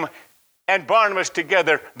him and Barnabas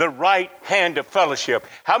together the right hand of fellowship.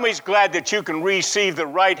 How many's glad that you can receive the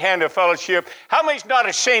right hand of fellowship? How many's not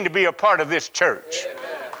ashamed to be a part of this church?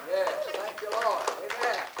 Amen. Yes. Thank you, Lord.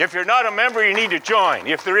 Amen. If you're not a member, you need to join,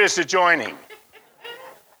 if there is a joining.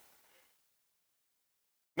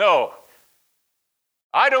 No,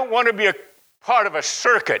 I don't want to be a part of a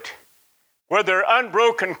circuit where there are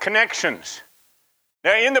unbroken connections.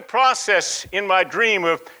 Now, in the process, in my dream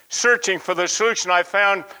of searching for the solution, I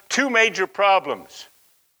found three major problems,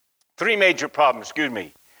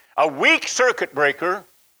 A weak circuit breaker,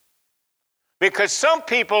 because some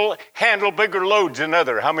people handle bigger loads than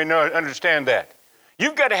others. How many understand that?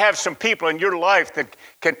 You've got to have some people in your life that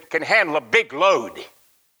can handle a big load.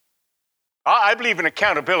 I believe in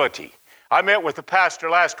accountability. I met with the pastor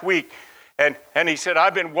last week, and he said,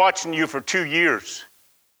 I've been watching you for 2 years.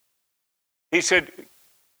 He said,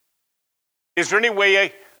 is there any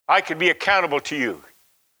way I could be accountable to you?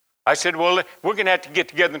 I said, well, we're going to have to get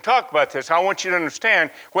together and talk about this. I want you to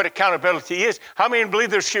understand what accountability is. How many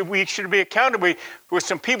believe we should be accountable with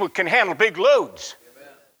some people who can handle big loads?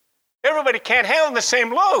 Amen. Everybody can't handle the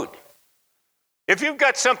same load. If you've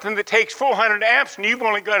got something that takes 400 amps and you've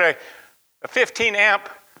only got a 15 amp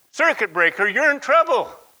circuit breaker, you're in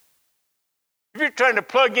trouble. If you're trying to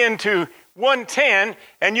plug into 110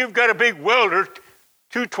 and you've got a big welder,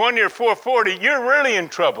 220 or 440, you're really in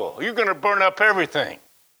trouble. You're going to burn up everything.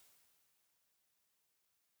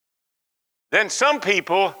 Then some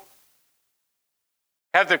people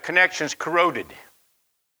have their connections corroded.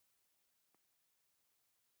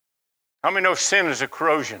 How many know sin is a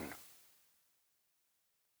corrosion?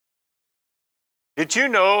 Did you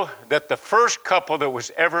know that the first couple that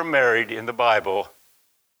was ever married in the Bible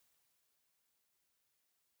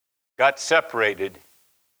got separated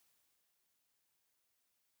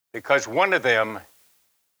because one of them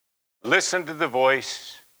listened to the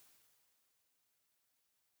voice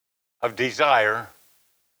of desire,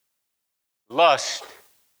 lust,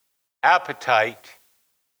 appetite,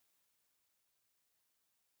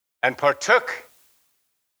 and partook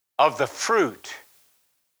of the fruit.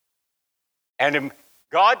 And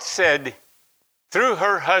God said through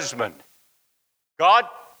her husband, God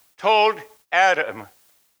told Adam,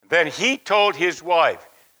 then he told his wife,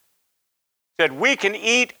 said, we can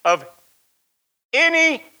eat of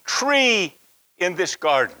any tree in this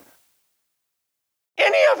garden.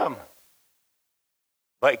 Any of them.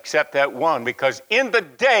 But except that one, because in the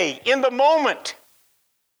day, in the moment,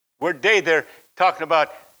 Word day, they're talking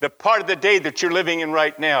about the part of the day that you're living in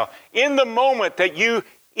right now. In the moment that you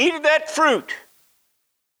eat that fruit,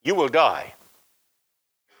 you will die.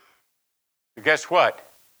 But guess what?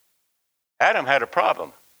 Adam had a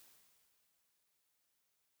problem.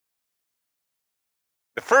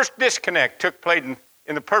 The first disconnect took place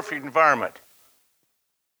in the perfect environment.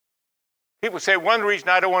 People say one reason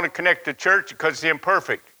I don't want to connect to church is because it's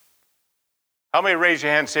imperfect. How many raise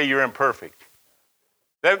your hand and say you're imperfect?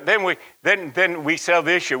 Then we sell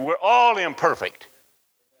the issue. We're all imperfect.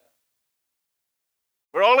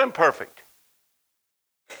 We're all imperfect.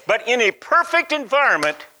 But in a perfect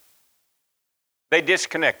environment, they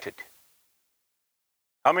disconnected.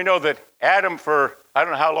 How many know that Adam, for I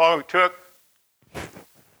don't know how long it took,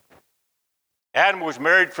 Adam was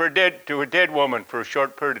married to a dead woman for a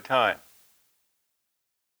short period of time.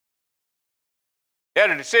 He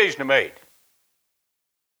had a decision to make.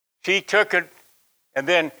 She took it and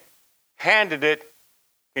then handed it.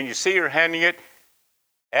 Can you see her handing it?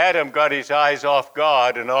 Adam got his eyes off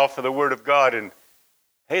God and off of the Word of God, and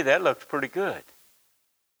hey, that looks pretty good.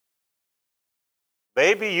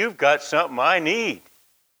 Baby, you've got something I need.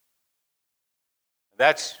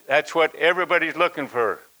 That's what everybody's looking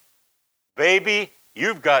for. Baby,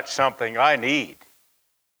 you've got something I need.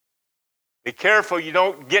 Be careful you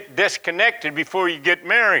don't get disconnected before you get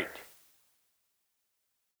married.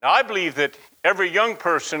 Now, I believe that every young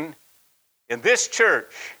person in this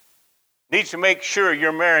church needs to make sure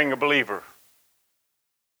you're marrying a believer.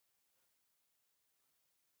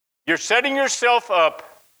 You're setting yourself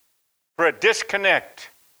up for a disconnect.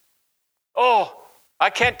 Oh, I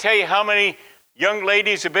can't tell you how many young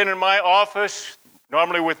ladies have been in my office,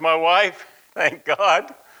 normally with my wife, thank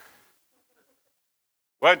God.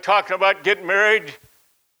 Well, talking about getting married,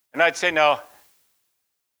 and I'd say, now,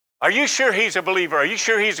 are you sure he's a believer? Are you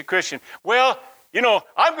sure he's a Christian? Well,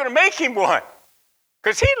 I'm going to make him one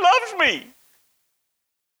because he loves me.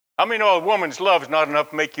 How many know a woman's love is not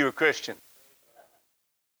enough to make you a Christian?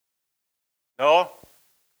 No.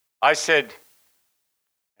 I said,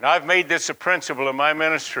 and I've made this a principle in my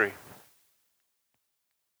ministry,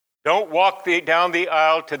 don't walk down the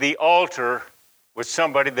aisle to the altar with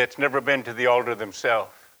somebody that's never been to the altar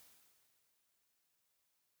themselves.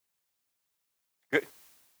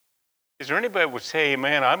 Is there anybody who would say,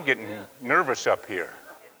 man, I'm getting nervous up here?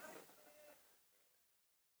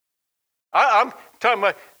 I'm talking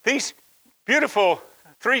about these beautiful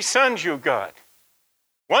 3 sons you've got.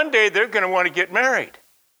 One day they're going to want to get married,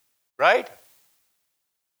 right?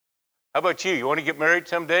 How about you? You want to get married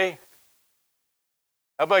someday?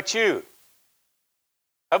 How about you?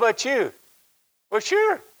 How about you? Well,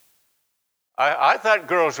 sure. I thought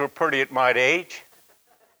girls were pretty at my age.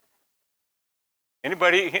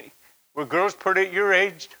 Anybody? Were girls pretty at your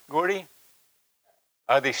age, Gordy?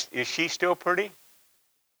 Is she still pretty?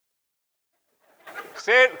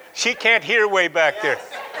 Say it. She can't hear way back there.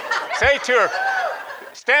 Say to her,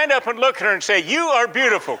 stand up and look at her and say, you are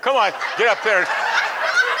beautiful. Come on, get up there.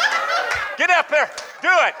 Get up there. Do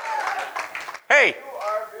it. Hey. You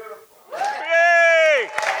are beautiful. Yay.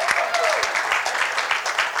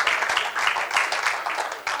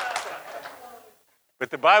 But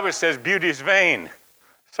the Bible says beauty is vain.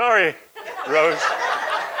 Sorry, Rose.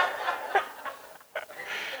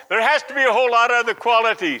 There has to be a whole lot of other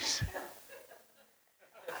qualities.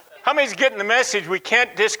 How many's getting the message? We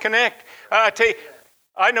can't disconnect.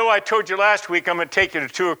 I know I told you last week I'm going to take you to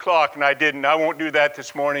 2 o'clock, and I didn't. I won't do that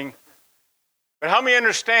this morning. But how many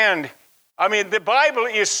understand? I mean, the Bible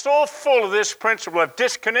is so full of this principle of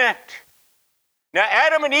disconnect. Now,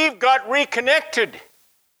 Adam and Eve got reconnected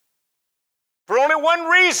for only one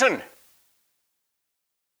reason.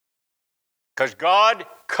 Because God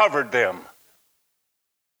covered them.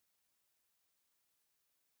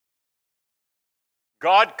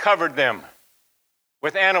 God covered them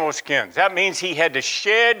with animal skins. That means he had to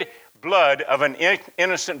shed blood of an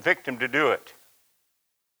innocent victim to do it.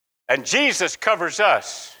 And Jesus covers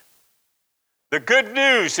us. The good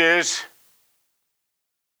news is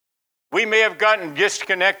we may have gotten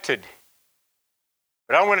disconnected.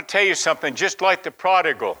 But I want to tell you something, just like the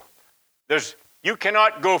prodigal, you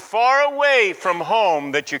cannot go far away from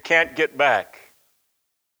home that you can't get back.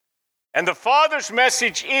 And the Father's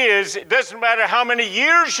message is, it doesn't matter how many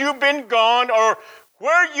years you've been gone or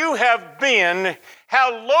where you have been,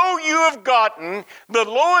 how low you have gotten, the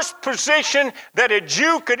lowest position that a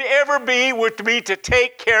Jew could ever be would be to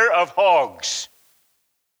take care of hogs.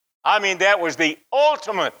 I mean, that was the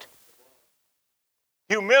ultimate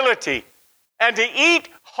humility. And to eat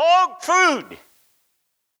hog food.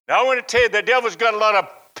 Now, I want to tell you, the devil's got a lot of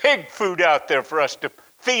pig food out there for us to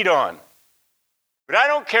feed on. But I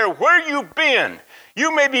don't care where you've been.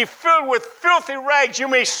 You may be filled with filthy rags. You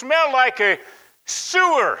may smell like a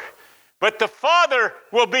sewer. But the Father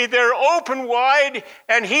will be there open wide,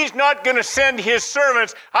 and He's not going to send His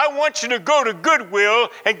servants. I want you to go to Goodwill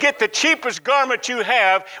and get the cheapest garment you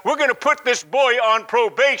have. We're going to put this boy on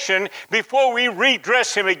probation before we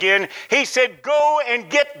redress him again. He said, go and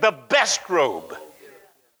get the best robe.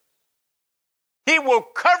 He will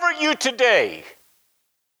cover you today.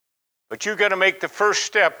 But you've got to make the first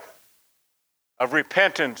step of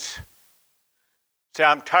repentance. Say,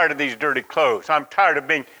 I'm tired of these dirty clothes. I'm tired of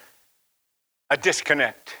being a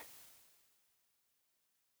disconnect.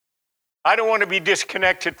 I don't want to be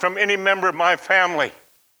disconnected from any member of my family.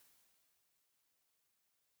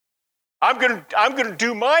 I'm going to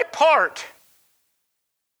do my part.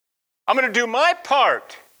 I'm going to do my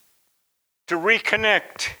part to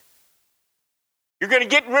reconnect. You're going to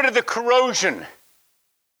get rid of the corrosion.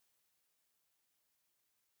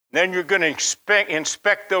 Then you're going to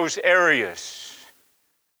inspect those areas.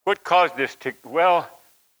 What caused this to, well,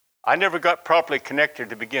 I never got properly connected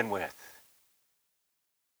to begin with.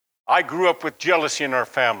 I grew up with jealousy in our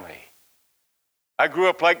family. I grew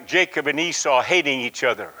up like Jacob and Esau, hating each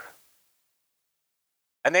other.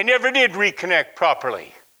 And they never did reconnect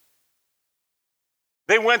properly.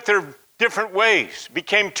 They went their different ways,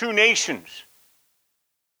 became two nations.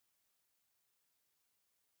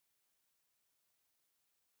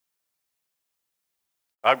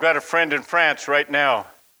 I've got a friend in France right now.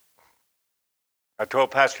 I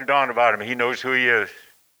told Pastor Don about him. He knows who he is.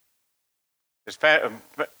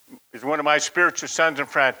 He's one of my spiritual sons in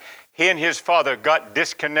France. He and his father got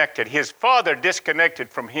disconnected. His father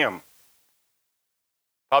disconnected from him.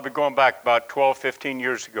 Probably going back about 12, 15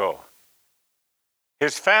 years ago.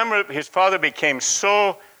 His father became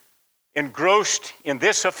so engrossed in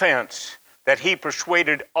this offense that he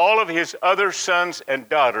persuaded all of his other sons and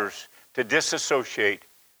daughters to disassociate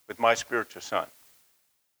with my spiritual son.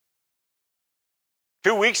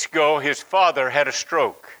 2 weeks ago, his father had a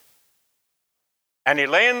stroke. And he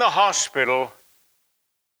lay in the hospital,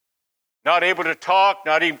 not able to talk,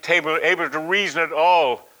 not even able to reason at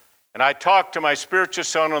all. And I talked to my spiritual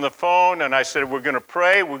son on the phone, and I said, we're going to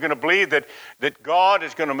pray. We're going to believe that God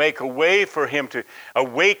is going to make a way for him to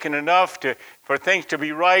awaken enough for things to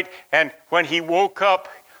be right. And when he woke up,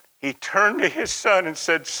 he turned to his son and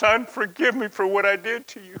said, son, forgive me for what I did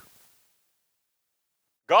to you.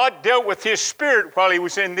 God dealt with his spirit while he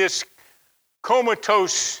was in this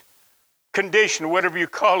comatose condition, whatever you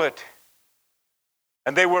call it.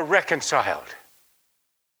 And they were reconciled.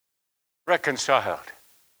 Reconciled.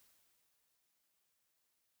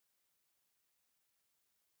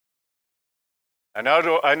 And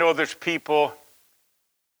I know there's people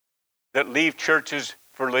that leave churches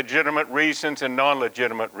for legitimate reasons and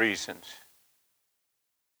non-legitimate reasons.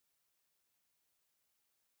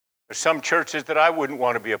 There's some churches that I wouldn't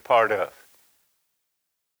want to be a part of.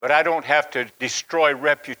 But I don't have to destroy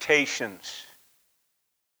reputations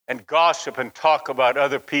and gossip and talk about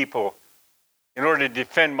other people in order to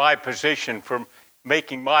defend my position from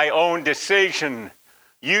making my own decision.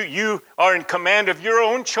 You are in command of your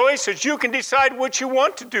own choices. You can decide what you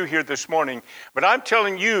want to do here this morning. But I'm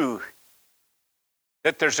telling you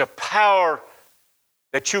that there's a power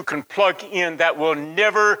that you can plug in that will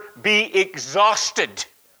never be exhausted.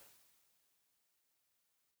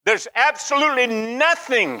 There's absolutely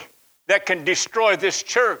nothing that can destroy this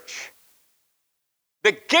church.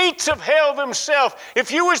 The gates of hell themselves,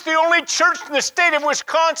 if you was the only church in the state of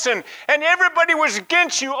Wisconsin and everybody was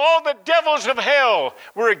against you, all the devils of hell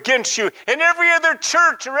were against you, and every other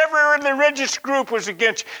church or every other religious group was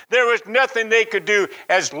against you, there was nothing they could do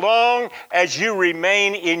as long as you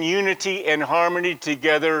remain in unity and harmony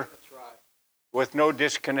together. That's right. With no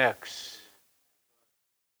disconnects.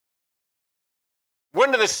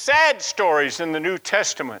 One of the sad stories in the New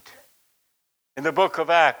Testament, in the book of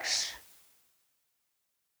Acts,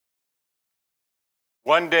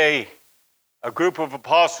 one day a group of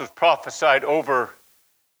apostles prophesied over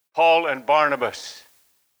Paul and Barnabas.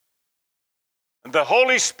 And the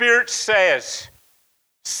Holy Spirit says,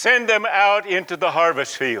 send them out into the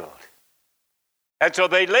harvest field. And so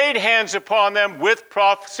they laid hands upon them with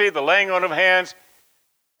prophecy, the laying on of hands.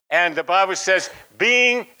 And the Bible says,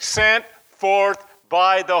 being sent forth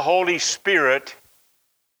by the Holy Spirit.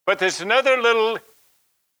 But there's another little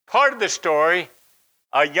part of the story.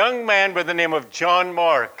 A young man by the name of John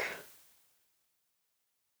Mark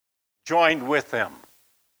joined with them.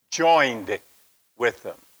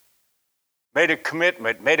 Made a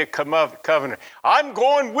commitment, made a covenant. I'm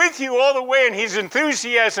going with you all the way, and his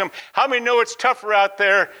enthusiasm. How many know it's tougher out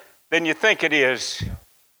there than you think it is?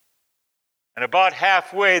 And about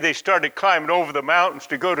halfway, they started climbing over the mountains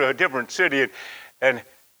to go to a different city. And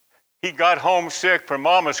he got homesick from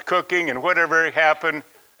Mama's cooking and whatever happened.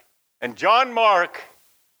 And John Mark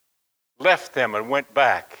left them and went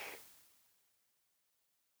back.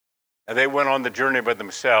 And they went on the journey by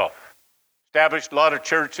themselves. Established a lot of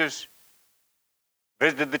churches.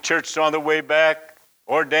 Visited the churches on the way back.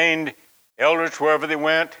 Ordained elders wherever they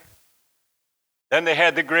went. Then they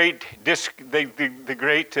had the great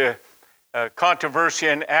controversy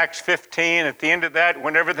in Acts 15. At the end of that,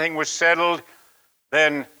 when everything was settled,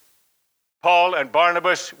 then Paul and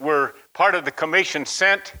Barnabas were part of the commission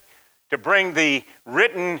sent to bring the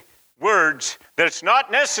written words that it's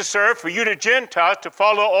not necessary for you to Gentiles to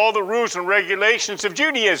follow all the rules and regulations of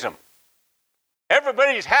Judaism.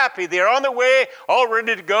 Everybody's happy. They're on their way, all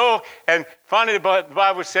ready to go. And finally, the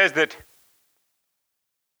Bible says that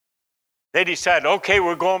they decided, okay,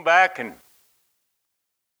 we're going back. And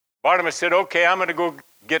Barnabas said, okay, I'm going to go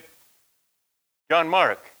get John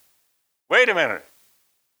Mark. Wait a minute.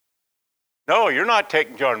 No, you're not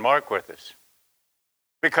taking John Mark with us.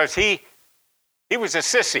 Because he was a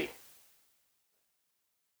sissy.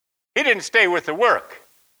 He didn't stay with the work.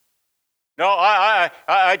 No, I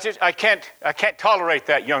can't tolerate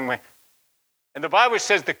that young man. And the Bible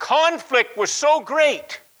says the conflict was so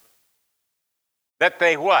great that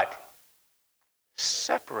they what?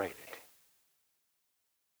 Separated.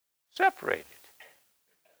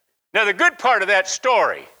 Now the good part of that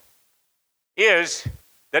story is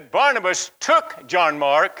that Barnabas took John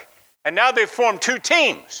Mark and now they formed two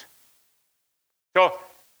teams. So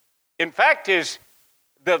in fact is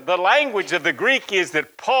the language of the Greek is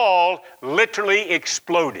that Paul literally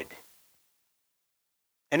exploded.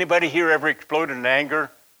 Anybody here ever exploded in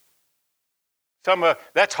anger?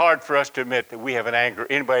 That's hard for us to admit that we have an anger.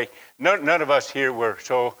 Anybody? None of us here were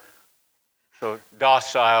so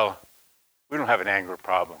docile. We don't have an anger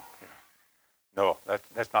problem. No,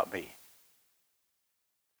 that's not me.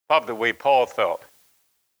 Probably the way Paul felt.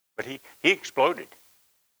 But he exploded.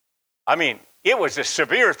 I mean, it was a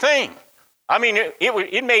severe thing. I mean,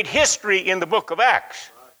 it made history in the book of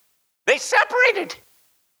Acts. They separated.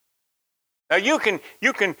 Now you can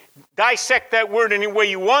dissect that word any way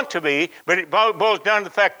you want to be, but it boils down to the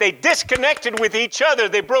fact they disconnected with each other.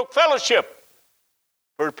 They broke fellowship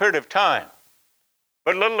for a period of time.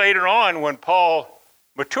 But a little later on, when Paul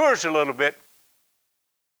matures a little bit,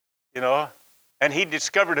 and he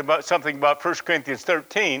discovered something about 1 Corinthians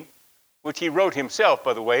 13, which he wrote himself,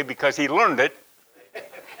 by the way, because he learned it.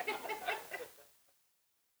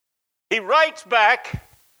 He writes back,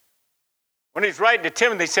 when he's writing to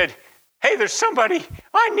Timothy, he said, hey, there's somebody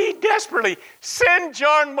I need desperately. Send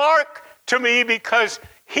John Mark to me because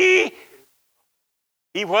he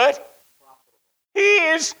what? He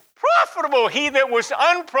is profitable. He that was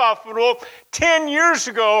unprofitable 10 years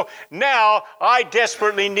ago, now I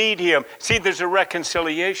desperately need him. See, there's a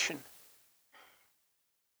reconciliation.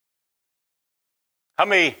 How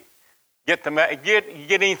many get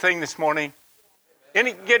anything this morning?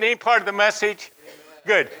 Get any part of the message?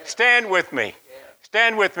 Good. Stand with me.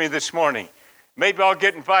 Stand with me this morning. Maybe I'll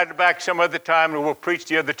get invited back some other time and we'll preach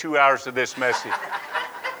the other 2 hours of this message.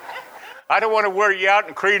 I don't want to wear you out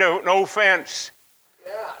and create an offense.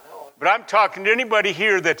 But I'm talking to anybody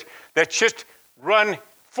here that's just run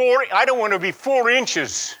I don't want to be 4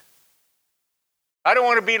 inches. I don't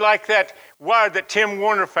want to be like that wire that Tim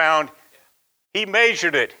Warner found. He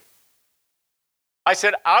measured it. I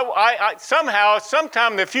said,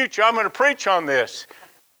 sometime in the future, I'm going to preach on this.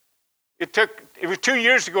 It was 2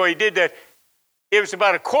 years ago he did that. It was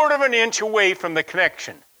about 1/4 of an inch away from the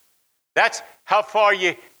connection. That's how far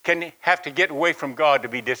you can have to get away from God to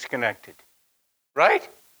be disconnected. Right?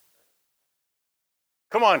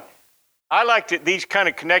 Come on. I like these kind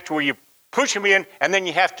of connections where you push them in and then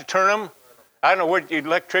you have to turn them. I don't know what the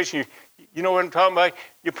electrician, you know what I'm talking about?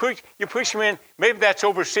 You push them in. Maybe that's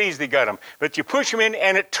overseas they got them. But you push them in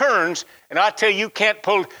and it turns. And I tell you can't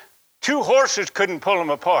pull. 2 horses couldn't pull them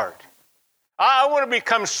apart. I want to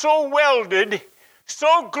become so welded,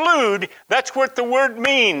 so glued. That's what the word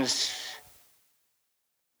means.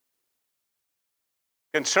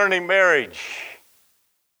 Concerning marriage,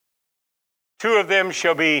 2 of them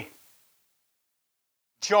shall be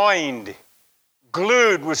joined,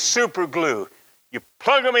 glued with super glue. You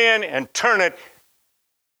plug them in and turn it.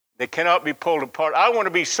 They cannot be pulled apart. I want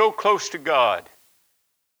to be so close to God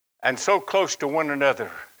and so close to one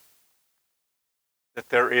another that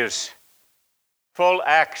there is full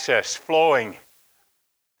access flowing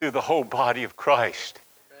through the whole body of Christ.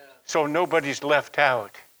 Amen. So nobody's left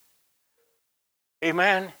out.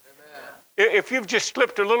 Amen? Amen? If you've just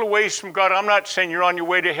slipped a little ways from God, I'm not saying you're on your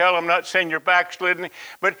way to hell. I'm not saying you're backslidden.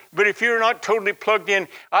 But if you're not totally plugged in,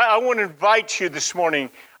 I want to invite you this morning.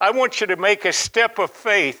 I want you to make a step of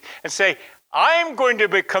faith and say, I'm going to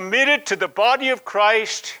be committed to the body of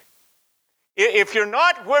Christ. If you're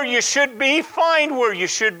not where you should be, find where you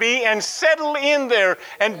should be and settle in there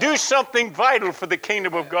and do something vital for the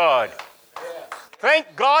kingdom of God.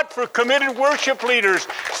 Thank God for committed worship leaders,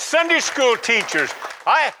 Sunday school teachers.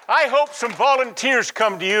 I hope some volunteers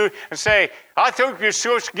come to you and say, I think you're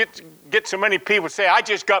supposed to get so many people say, I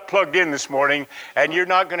just got plugged in this morning, and you're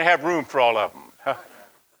not going to have room for all of them. Huh?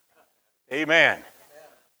 Amen.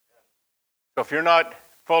 So if you're not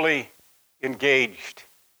fully engaged,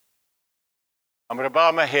 I'm going to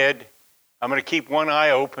bow my head. I'm going to keep one eye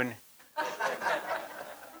open.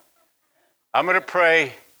 I'm going to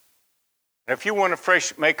pray. And if you want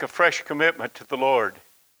to make a fresh commitment to the Lord,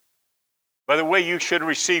 by the way, you should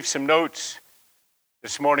receive some notes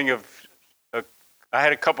this morning I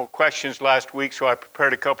had a couple questions last week, so I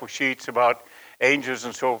prepared a couple sheets about angels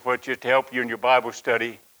and so forth just to help you in your Bible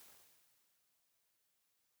study.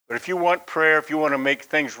 But if you want prayer, if you want to make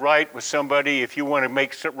things right with somebody, if you want to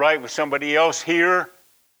make it right with somebody else here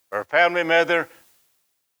or a family member,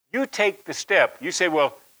 you take the step. You say,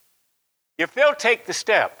 well, if they'll take the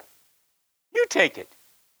step, you take it.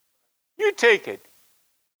 You take it.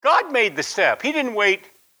 God made the step. He didn't wait.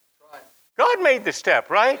 God made the step,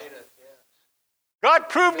 right? God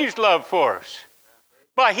proved his love for us.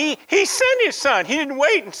 But he sent his son. He didn't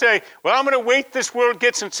wait and say, well, I'm going to wait this world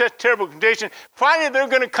gets in such terrible condition. Finally, they're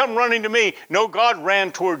going to come running to me. No, God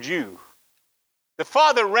ran towards you. The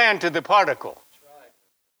Father ran to the particle.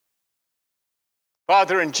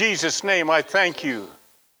 Father, in Jesus' name, I thank you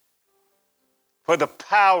for the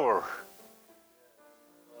power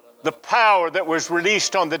that was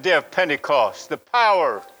released on the day of Pentecost, the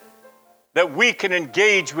power that we can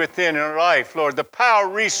engage within in our life, Lord, the power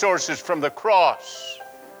resources from the cross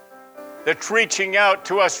that's reaching out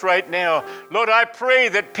to us right now. Lord, I pray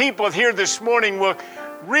that people here this morning will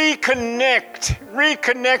reconnect,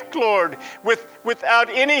 Lord, without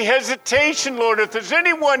any hesitation, Lord. If there's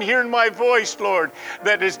anyone hearing my voice, Lord,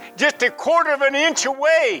 that is just a quarter of an inch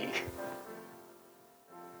away,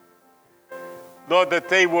 Lord, that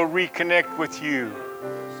they will reconnect with you.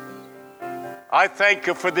 I thank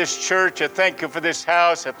you for this church. I thank you for this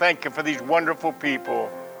house. I thank you for these wonderful people.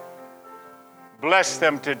 Bless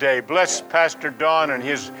them today. Bless Pastor Don and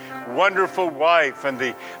his wonderful wife and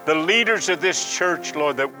the leaders of this church,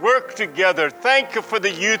 Lord, that work together. Thank you for the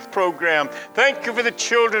youth program. Thank you for the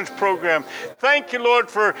children's program. Thank you, Lord,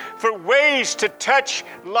 for ways to touch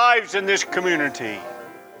lives in this community.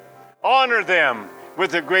 Honor them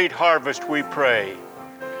with a great harvest, we pray.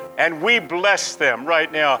 And we bless them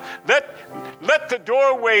right now. Let the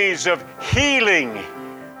doorways of healing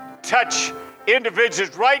touch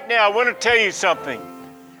individuals right now. I want to tell you something.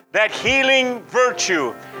 That healing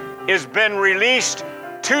virtue has been released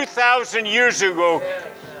 2,000 years ago.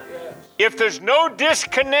 If there's no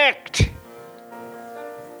disconnect,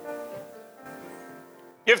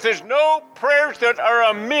 if there's no prayers that are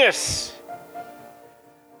amiss,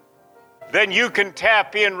 then you can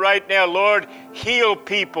tap in right now. Lord, heal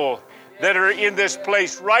people that are in this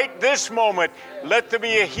place right this moment. Let there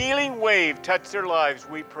be a healing wave touch their lives,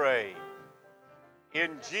 we pray.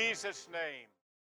 In Jesus' name.